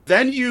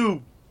 Then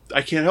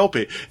I can't help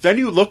it. Then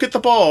you look at the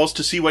balls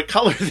to see what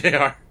color they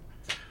are.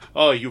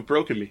 Oh, you've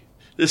broken me.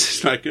 This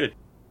is not good.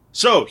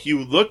 So, you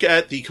look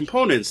at the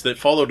components that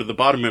follow to the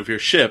bottom of your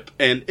ship,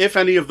 and if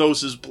any of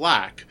those is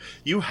black,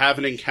 you have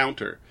an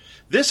encounter.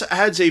 This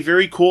adds a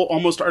very cool,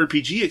 almost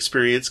RPG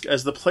experience,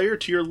 as the player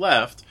to your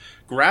left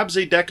grabs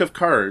a deck of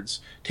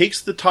cards,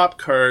 takes the top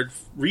card,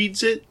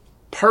 reads it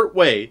part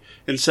way,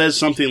 and says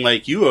something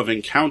like, you have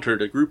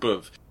encountered a group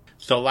of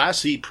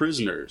Thalassa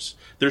prisoners.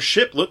 Their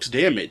ship looks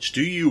damaged.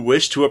 Do you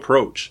wish to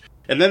approach?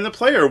 And then the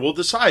player will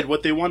decide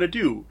what they want to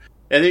do.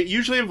 And it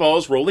usually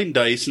involves rolling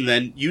dice and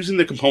then using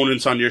the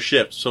components on your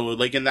ship. So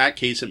like in that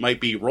case, it might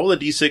be roll a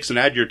d6 and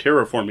add your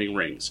terraforming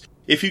rings.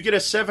 If you get a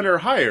 7 or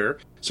higher,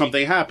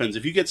 something happens.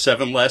 If you get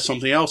 7 less,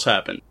 something else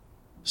happens.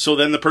 So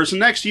then the person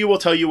next to you will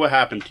tell you what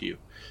happened to you.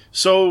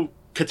 So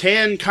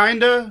Catan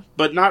kinda,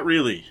 but not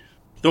really.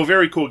 Though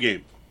very cool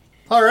game.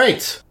 All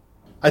right.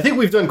 I think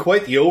we've done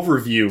quite the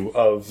overview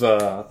of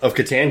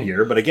Catan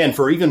here, but again,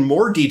 for even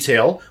more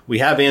detail, we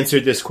have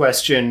answered this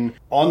question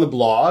on the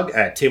blog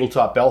at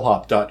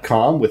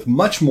tabletopbellhop.com with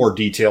much more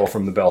detail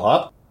from the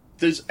Bellhop.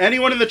 Does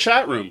anyone in the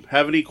chat room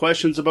have any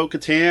questions about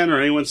Catan,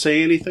 or anyone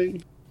say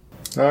anything?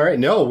 All right,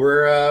 no,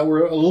 we're a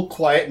little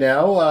quiet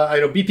now. I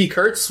know BP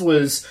Kurtz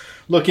was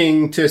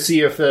looking to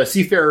see if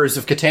Seafarers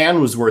of Catan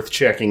was worth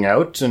checking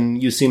out,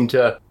 and you seem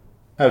to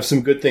have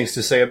some good things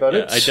to say about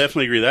it. I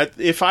definitely agree that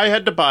if I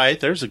had to buy,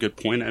 there's a good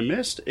point I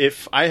missed.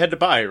 If I had to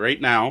buy right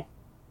now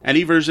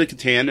any version of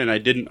Catan and I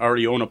didn't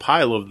already own a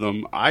pile of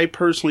them, I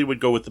personally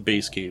would go with the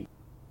base game.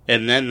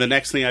 And then the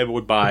next thing I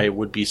would buy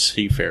would be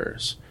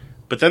Seafarers.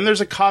 But then there's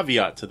a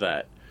caveat to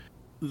that.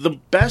 The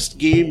best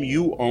game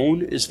you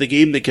own is the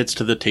game that gets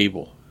to the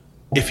table.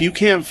 If you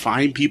can't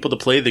find people to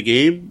play the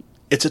game,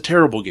 it's a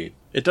terrible game.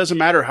 It doesn't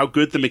matter how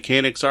good the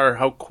mechanics are,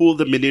 how cool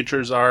the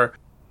miniatures are,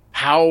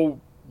 how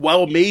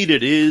well made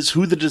it is,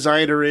 who the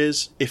designer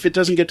is. If it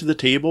doesn't get to the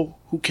table,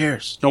 who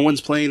cares? No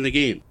one's playing the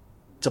game.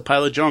 It's a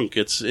pile of junk.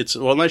 It's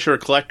well, unless you're a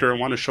collector and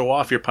want to show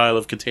off your pile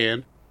of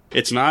Catan,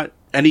 it's not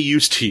any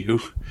use to you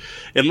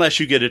unless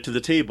you get it to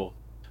the table.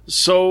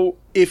 So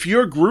if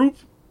your group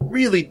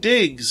really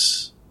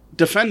digs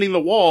defending the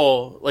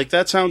wall, like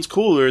that sounds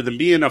cooler than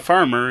being a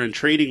farmer and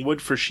trading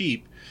wood for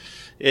sheep,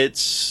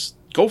 it's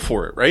go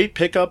for it, right?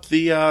 Pick up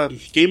the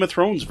Game of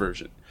Thrones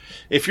version.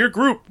 If your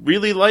group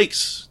really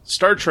likes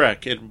Star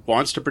Trek and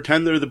wants to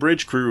pretend they're the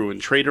bridge crew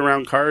and trade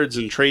around cards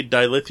and trade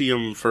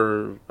dilithium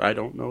for, I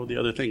don't know, the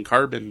other thing,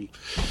 carbon,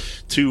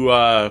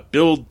 to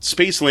build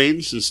space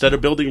lanes instead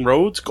of building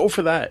roads, go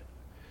for that.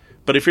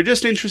 But if you're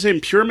just interested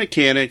in pure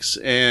mechanics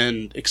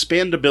and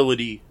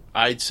expandability,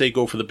 I'd say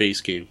go for the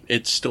base game.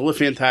 It's still a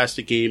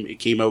fantastic game. It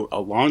came out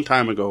a long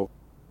time ago.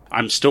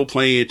 I'm still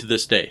playing it to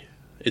this day.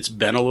 It's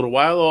been a little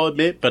while, I'll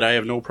admit, but I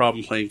have no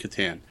problem playing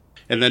Catan.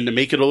 And then to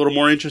make it a little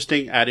more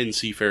interesting, add in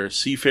Seafarers.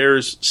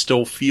 Seafarers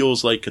still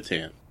feels like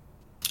Catan.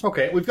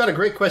 Okay, we've got a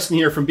great question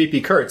here from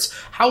BP Kurtz.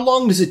 How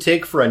long does it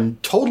take for a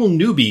total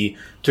newbie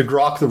to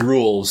grok the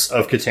rules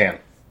of Catan?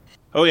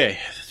 Okay,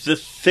 the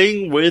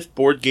thing with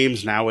board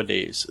games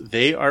nowadays,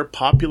 they are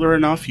popular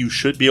enough you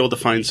should be able to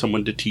find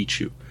someone to teach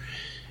you.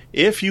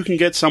 If you can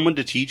get someone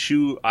to teach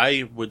you,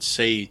 I would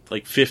say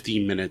like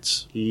 15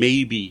 minutes,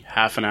 maybe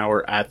half an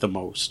hour at the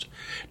most.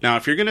 Now,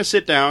 if you're going to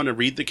sit down and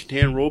read the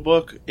Catan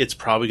rulebook, it's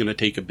probably going to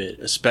take a bit,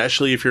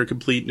 especially if you're a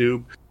complete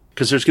noob,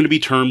 because there's going to be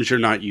terms you're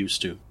not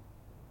used to.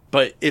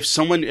 But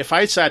if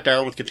I sat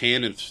down with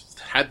Catan and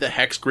had the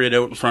hex grid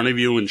out in front of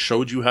you and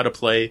showed you how to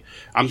play,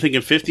 I'm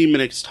thinking 15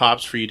 minutes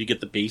tops for you to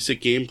get the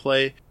basic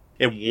gameplay.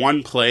 In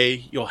one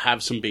play, you'll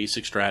have some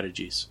basic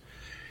strategies.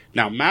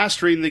 Now,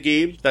 mastering the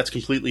game, that's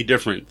completely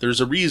different.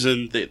 There's a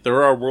reason that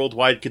there are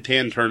worldwide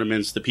Catan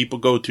tournaments that people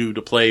go to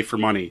play for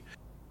money.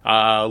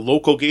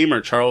 Local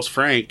gamer Charles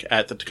Frank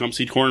at the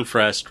Tecumseh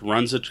Cornfest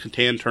runs a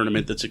Catan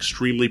tournament that's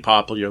extremely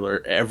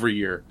popular every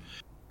year,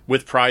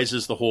 with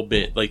prizes the whole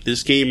bit. Like,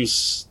 this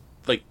game's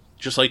like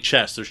just like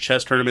chess. There's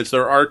chess tournaments.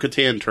 There are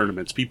Catan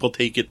tournaments. People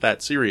take it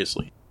that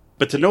seriously.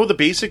 But to know the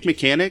basic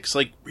mechanics,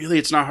 like, really,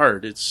 it's not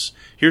hard. It's,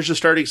 here's your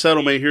starting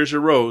settlement, here's your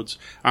roads.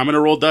 I'm going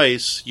to roll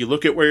dice. You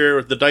look at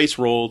where the dice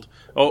rolled.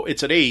 Oh,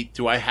 it's an 8.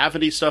 Do I have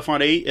any stuff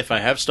on 8? If I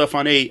have stuff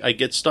on 8, I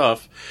get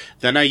stuff.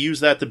 Then I use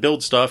that to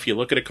build stuff. You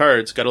look at a card,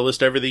 it's got to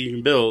list everything you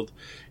can build.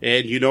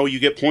 And you know you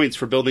get points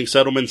for building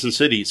settlements and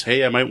cities.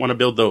 Hey, I might want to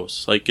build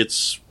those. Like,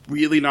 it's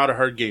really not a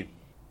hard game.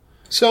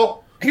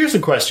 So, here's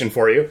a question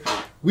for you.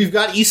 We've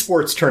got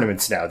esports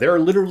tournaments now. There are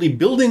literally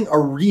building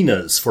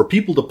arenas for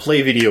people to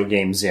play video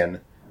games in.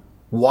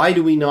 Why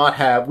do we not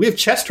have... We have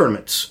chess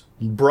tournaments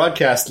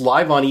broadcast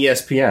live on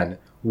ESPN.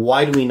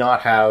 Why do we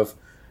not have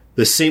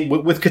the same...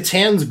 With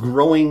Catan's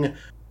growing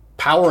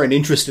power and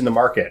interest in the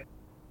market,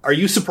 are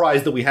you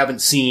surprised that we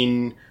haven't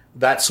seen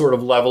that sort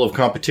of level of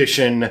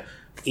competition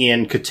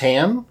in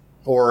Catan?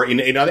 Or in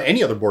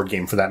any other board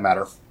game, for that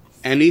matter?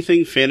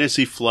 Anything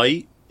Fantasy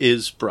Flight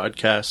is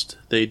broadcast.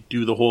 They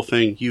do the whole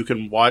thing. You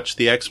can watch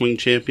the X-Wing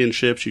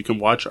Championships. You can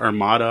watch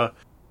Armada.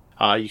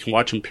 You can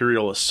watch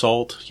Imperial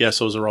Assault. Yes,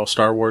 those are all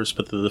Star Wars,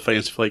 but the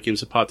Fantasy Flight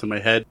games have popped in my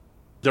head.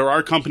 There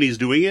are companies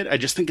doing it. I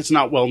just think it's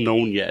not well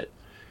known yet.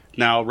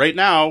 Now, right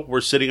now, we're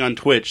sitting on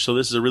Twitch, so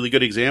this is a really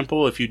good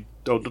example. If you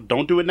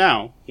don't do it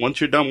now, once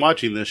you're done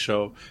watching this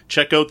show,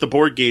 check out the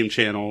Board Game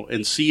channel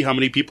and see how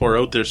many people are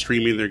out there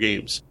streaming their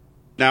games.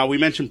 Now, we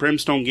mentioned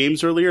Brimstone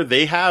Games earlier.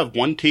 They have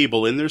one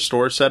table in their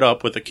store set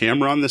up with a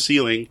camera on the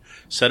ceiling,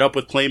 set up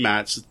with play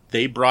mats.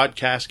 They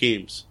broadcast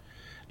games.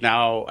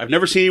 Now, I've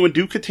never seen anyone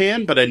do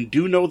Catan, but I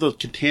do know the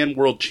Catan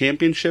World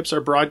Championships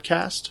are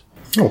broadcast.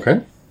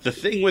 Okay. The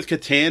thing with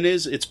Catan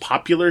is it's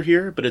popular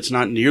here, but it's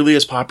not nearly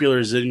as popular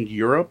as in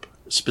Europe,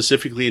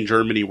 specifically in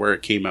Germany where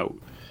it came out.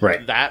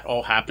 Right. That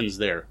all happens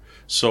there.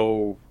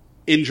 So,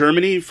 in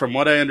Germany, from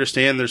what I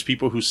understand, there's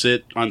people who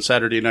sit on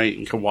Saturday night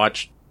and can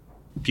watch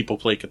people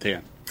play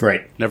Catan.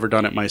 Right. Never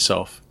done it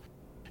myself.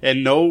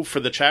 And no,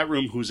 for the chat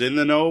room who's in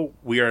the know,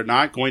 we are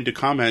not going to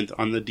comment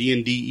on the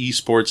D&D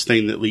esports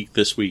thing that leaked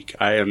this week.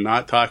 I am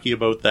not talking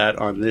about that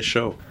on this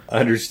show.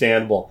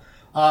 Understandable.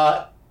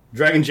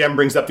 Dragon Gem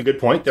brings up the good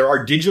point. There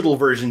are digital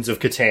versions of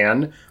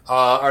Catan.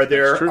 Are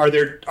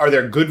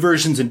there good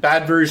versions and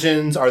bad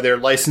versions? Are there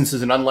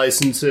licenses and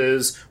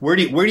unlicenses? Where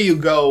do you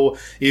go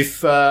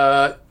if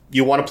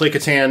you want to play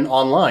Catan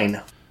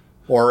online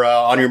or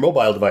on your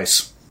mobile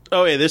device?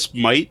 Oh, yeah, this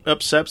might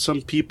upset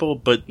some people,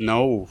 but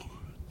no.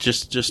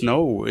 Just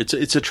no.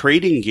 It's a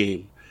trading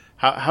game.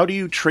 How do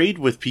you trade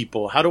with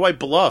people? How do I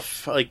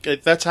bluff? Like,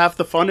 that's half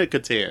the fun at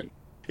Catan.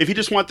 If you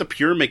just want the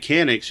pure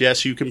mechanics,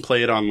 yes, you can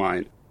play it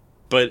online.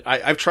 But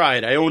I've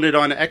tried. I own it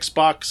on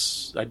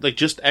Xbox, like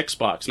just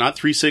Xbox, not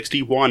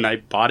 360 One. I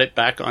bought it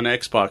back on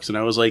Xbox, and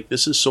I was like,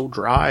 this is so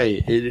dry.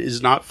 It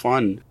is not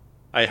fun.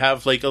 I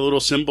have like a little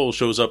symbol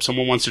shows up.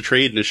 Someone wants to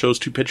trade, and it shows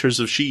 2 pictures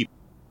of sheep.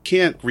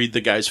 Can't read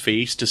the guy's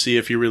face to see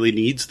if he really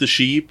needs the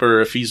sheep or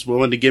if he's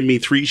willing to give me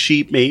 3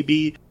 sheep,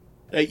 maybe.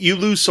 You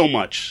lose so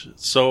much.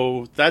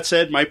 So that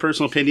said, my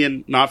personal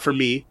opinion, not for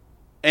me.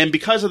 And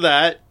because of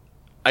that,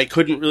 I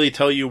couldn't really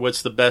tell you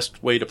what's the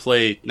best way to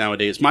play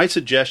nowadays. My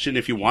suggestion,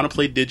 if you want to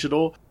play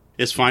digital,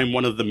 is find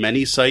one of the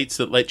many sites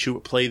that let you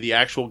play the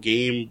actual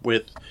game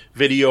with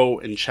video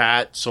and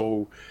chat.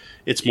 So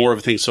it's more of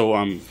a thing. So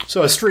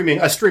a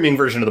streaming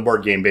version of the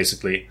board game,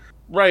 basically.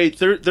 Right.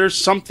 There's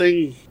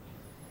something.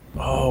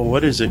 Oh,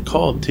 what is it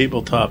called?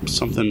 Tabletop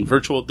something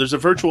virtual. There's a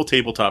virtual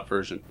tabletop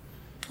version.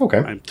 Okay.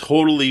 I'm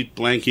totally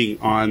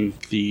blanking on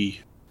the...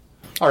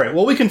 All right.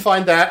 Well, we can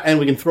find that, and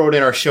we can throw it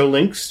in our show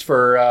links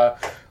for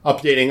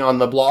updating on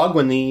the blog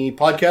when the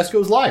podcast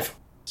goes live.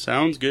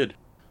 Sounds good.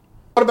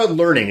 What about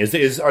learning? Are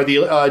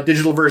the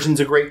digital versions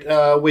a great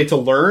way to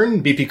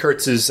learn? BP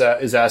Kurtz is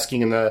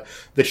asking in the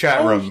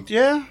chat room.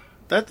 Yeah,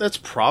 that's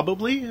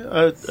probably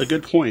a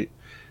good point.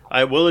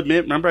 I will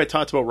admit, remember I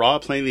talked about Raw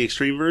playing the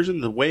extreme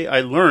version? The way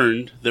I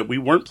learned that we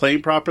weren't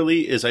playing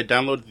properly is I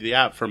downloaded the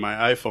app for my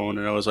iPhone,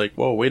 and I was like,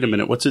 whoa, wait a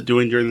minute, what's it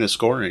doing during the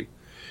scoring?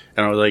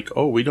 And I was like,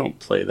 oh, we don't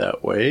play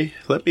that way.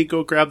 Let me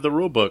go grab the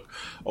rulebook.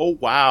 Oh,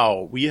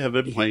 wow, we have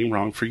been playing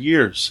wrong for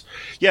years.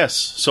 Yes,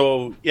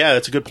 so, yeah,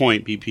 that's a good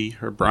point,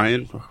 BP, or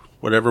Brian,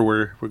 whatever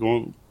we're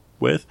going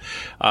with.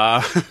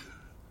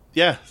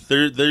 Yeah,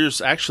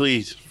 there's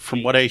actually,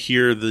 from what I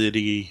hear,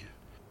 the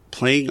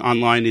playing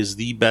online is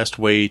the best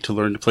way to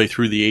learn to play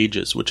Through the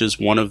Ages, which is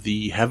one of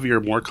the heavier,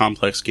 more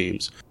complex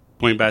games.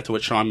 Going back to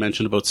what Sean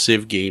mentioned about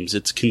Civ games,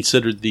 it's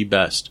considered the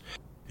best.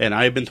 And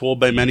I've been told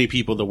by many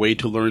people the way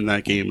to learn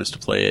that game is to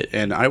play it.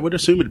 And I would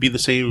assume it'd be the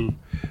same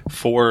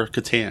for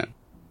Catan.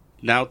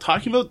 Now,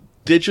 talking about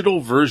digital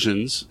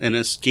versions in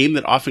a game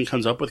that often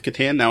comes up with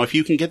Catan. Now, if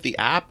you can get the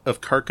app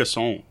of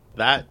Carcassonne,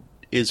 that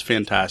is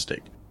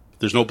fantastic.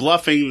 There's no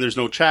bluffing, there's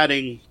no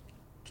chatting,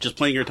 just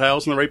playing your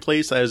tiles in the right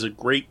place. That is a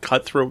great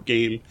cutthroat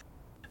game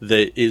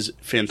that is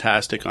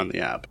fantastic on the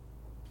app.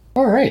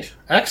 All right.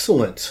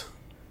 Excellent.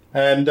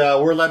 And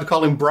we're allowed to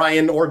call him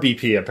Brian or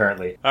BP,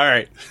 apparently. All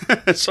right.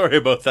 Sorry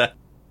about that.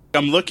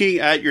 I'm looking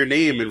at your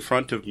name in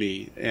front of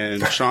me,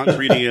 and Sean's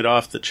reading it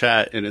off the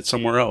chat, and it's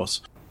somewhere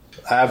else.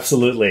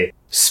 Absolutely.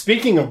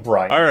 Speaking of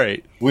Brian, all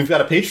right, we've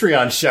got a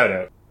Patreon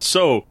shout-out.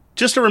 So,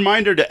 just a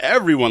reminder to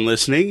everyone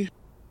listening,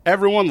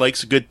 everyone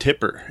likes a good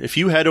tipper. If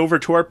you head over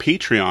to our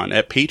Patreon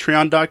at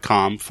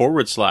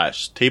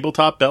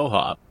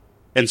patreon.com/tabletopbellhop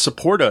and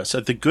support us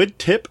at the good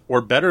tip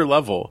or better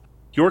level,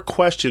 your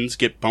questions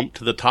get bumped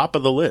to the top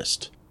of the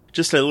list.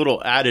 Just a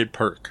little added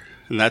perk,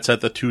 and that's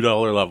at the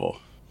 $2 level.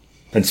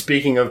 And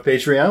speaking of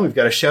Patreon, we've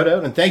got a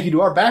shout-out and thank you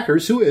to our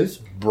backers, who is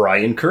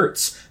Brian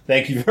Kurtz.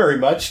 Thank you very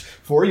much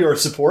for your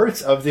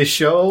support of this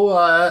show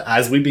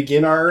as we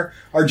begin our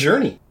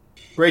journey.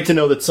 Great to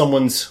know that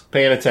someone's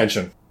paying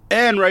attention.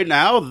 And right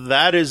now,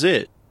 that is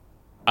it.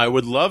 I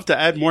would love to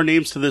add more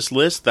names to this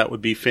list. That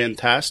would be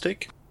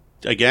fantastic.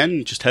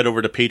 Again, just head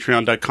over to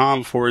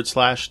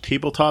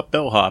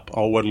patreon.com/tabletopbellhop,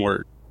 all one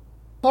word.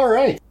 All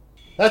right.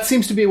 That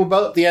seems to be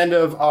about the end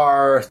of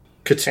our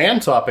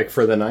Catan topic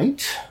for the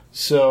night.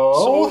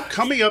 So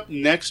coming up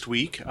next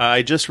week,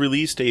 I just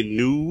released a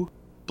new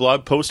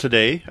blog post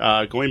today.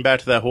 Going back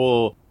to that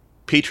whole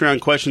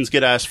Patreon questions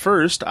get asked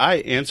first, I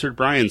answered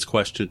Brian's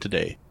question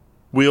today.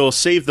 We'll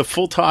save the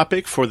full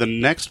topic for the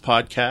next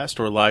podcast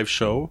or live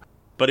show.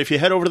 But if you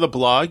head over to the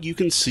blog, you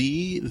can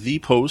see the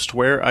post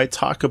where I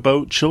talk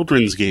about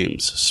children's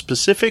games,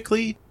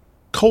 specifically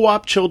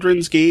co-op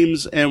children's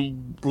games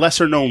and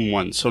lesser-known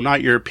ones. So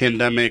not your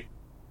Pandemic,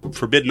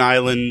 Forbidden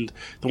Island,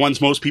 the ones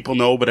most people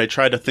know, but I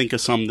try to think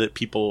of some that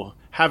people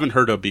haven't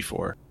heard of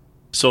before.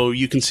 So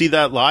you can see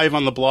that live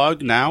on the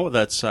blog now.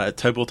 That's at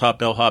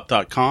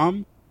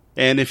tabletopbellhop.com.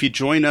 And if you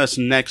join us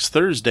next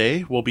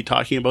Thursday, we'll be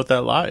talking about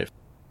that live.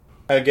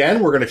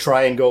 Again, we're going to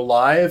try and go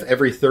live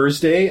every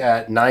Thursday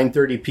at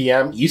 9:30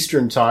 p.m.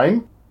 Eastern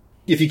Time.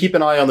 If you keep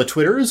an eye on the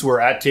Twitters, we're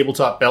at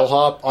Tabletop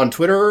Bellhop on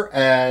Twitter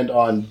and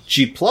on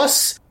G+.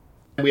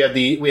 We have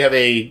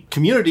a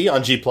community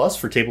on G+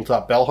 for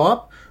Tabletop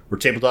Bellhop. We're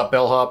Tabletop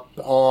Bellhop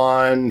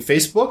on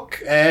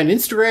Facebook and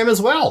Instagram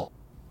as well.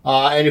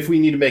 And if we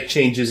need to make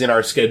changes in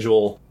our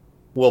schedule,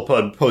 we'll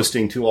put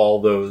posting to all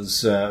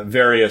those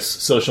various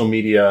social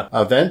media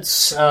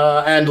events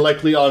and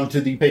likely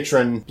onto the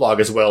Patreon blog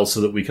as well so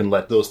that we can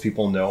let those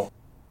people know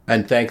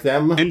and thank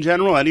them. In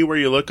general, anywhere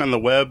you look on the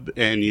web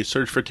and you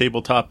search for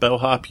Tabletop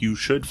Bellhop, you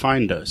should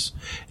find us.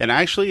 And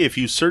actually, if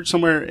you search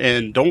somewhere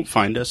and don't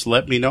find us,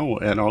 let me know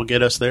and I'll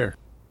get us there.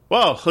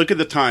 Well, look at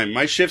the time.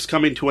 My shift's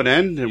coming to an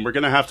end, and we're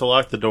going to have to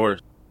lock the doors.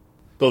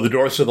 Though the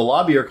doors to the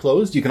lobby are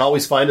closed, you can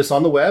always find us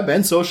on the web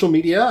and social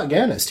media,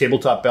 again, as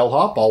Tabletop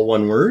Bellhop, all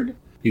one word.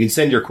 You can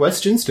send your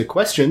questions to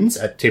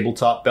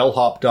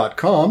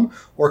questions@tabletopbellhop.com,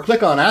 or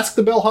click on Ask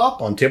the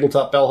Bellhop on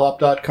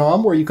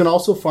tabletopbellhop.com, where you can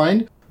also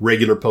find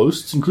regular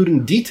posts,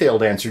 including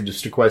detailed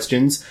answers to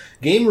questions,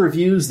 game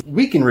reviews,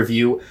 week in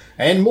review,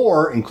 and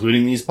more,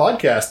 including these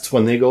podcasts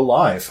when they go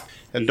live.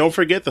 And don't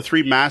forget the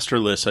 3 master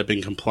lists I've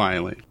been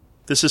compiling.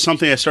 This is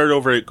something I started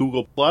over at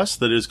Google Plus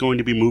that is going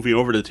to be moving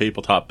over to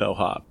Tabletop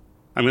Bellhop.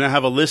 I'm going to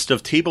have a list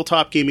of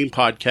tabletop gaming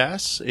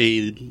podcasts,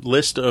 a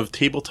list of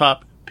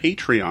tabletop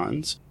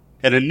Patreons,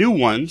 and a new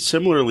one,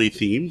 similarly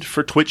themed,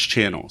 for Twitch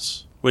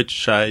channels,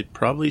 which I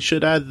probably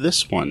should add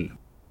this one.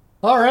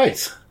 All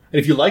right. And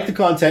if you like the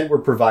content we're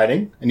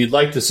providing and you'd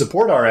like to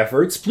support our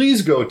efforts,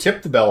 please go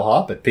tip the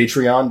bellhop at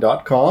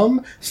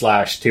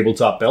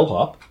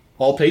patreon.com/tabletopbellhop.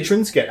 All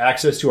patrons get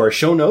access to our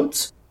show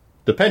notes,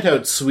 the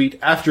Penthouse Suite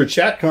after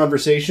chat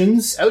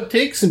conversations,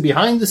 outtakes and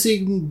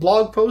behind-the-scenes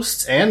blog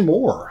posts, and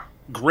more.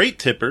 Great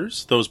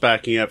tippers, those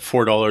backing at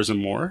 $4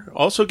 and more,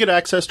 also get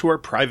access to our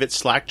private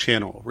Slack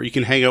channel, where you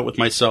can hang out with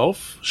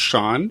myself,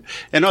 Sean,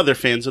 and other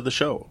fans of the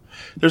show.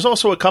 There's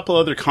also a couple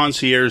other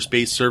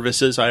concierge-based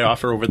services I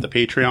offer over at the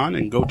Patreon,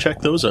 and go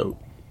check those out.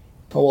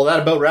 Well,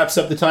 that about wraps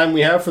up the time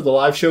we have for the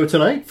live show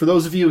tonight. For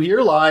those of you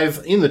here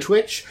live in the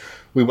Twitch,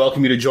 we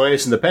welcome you to join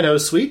us in the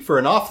Penthouse Suite for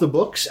an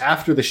off-the-books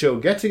after-the-show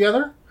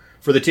get-together.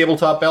 For the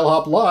Tabletop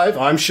Bellhop Live,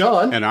 I'm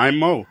Sean. And I'm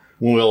Mo.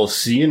 We'll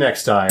see you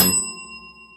next time.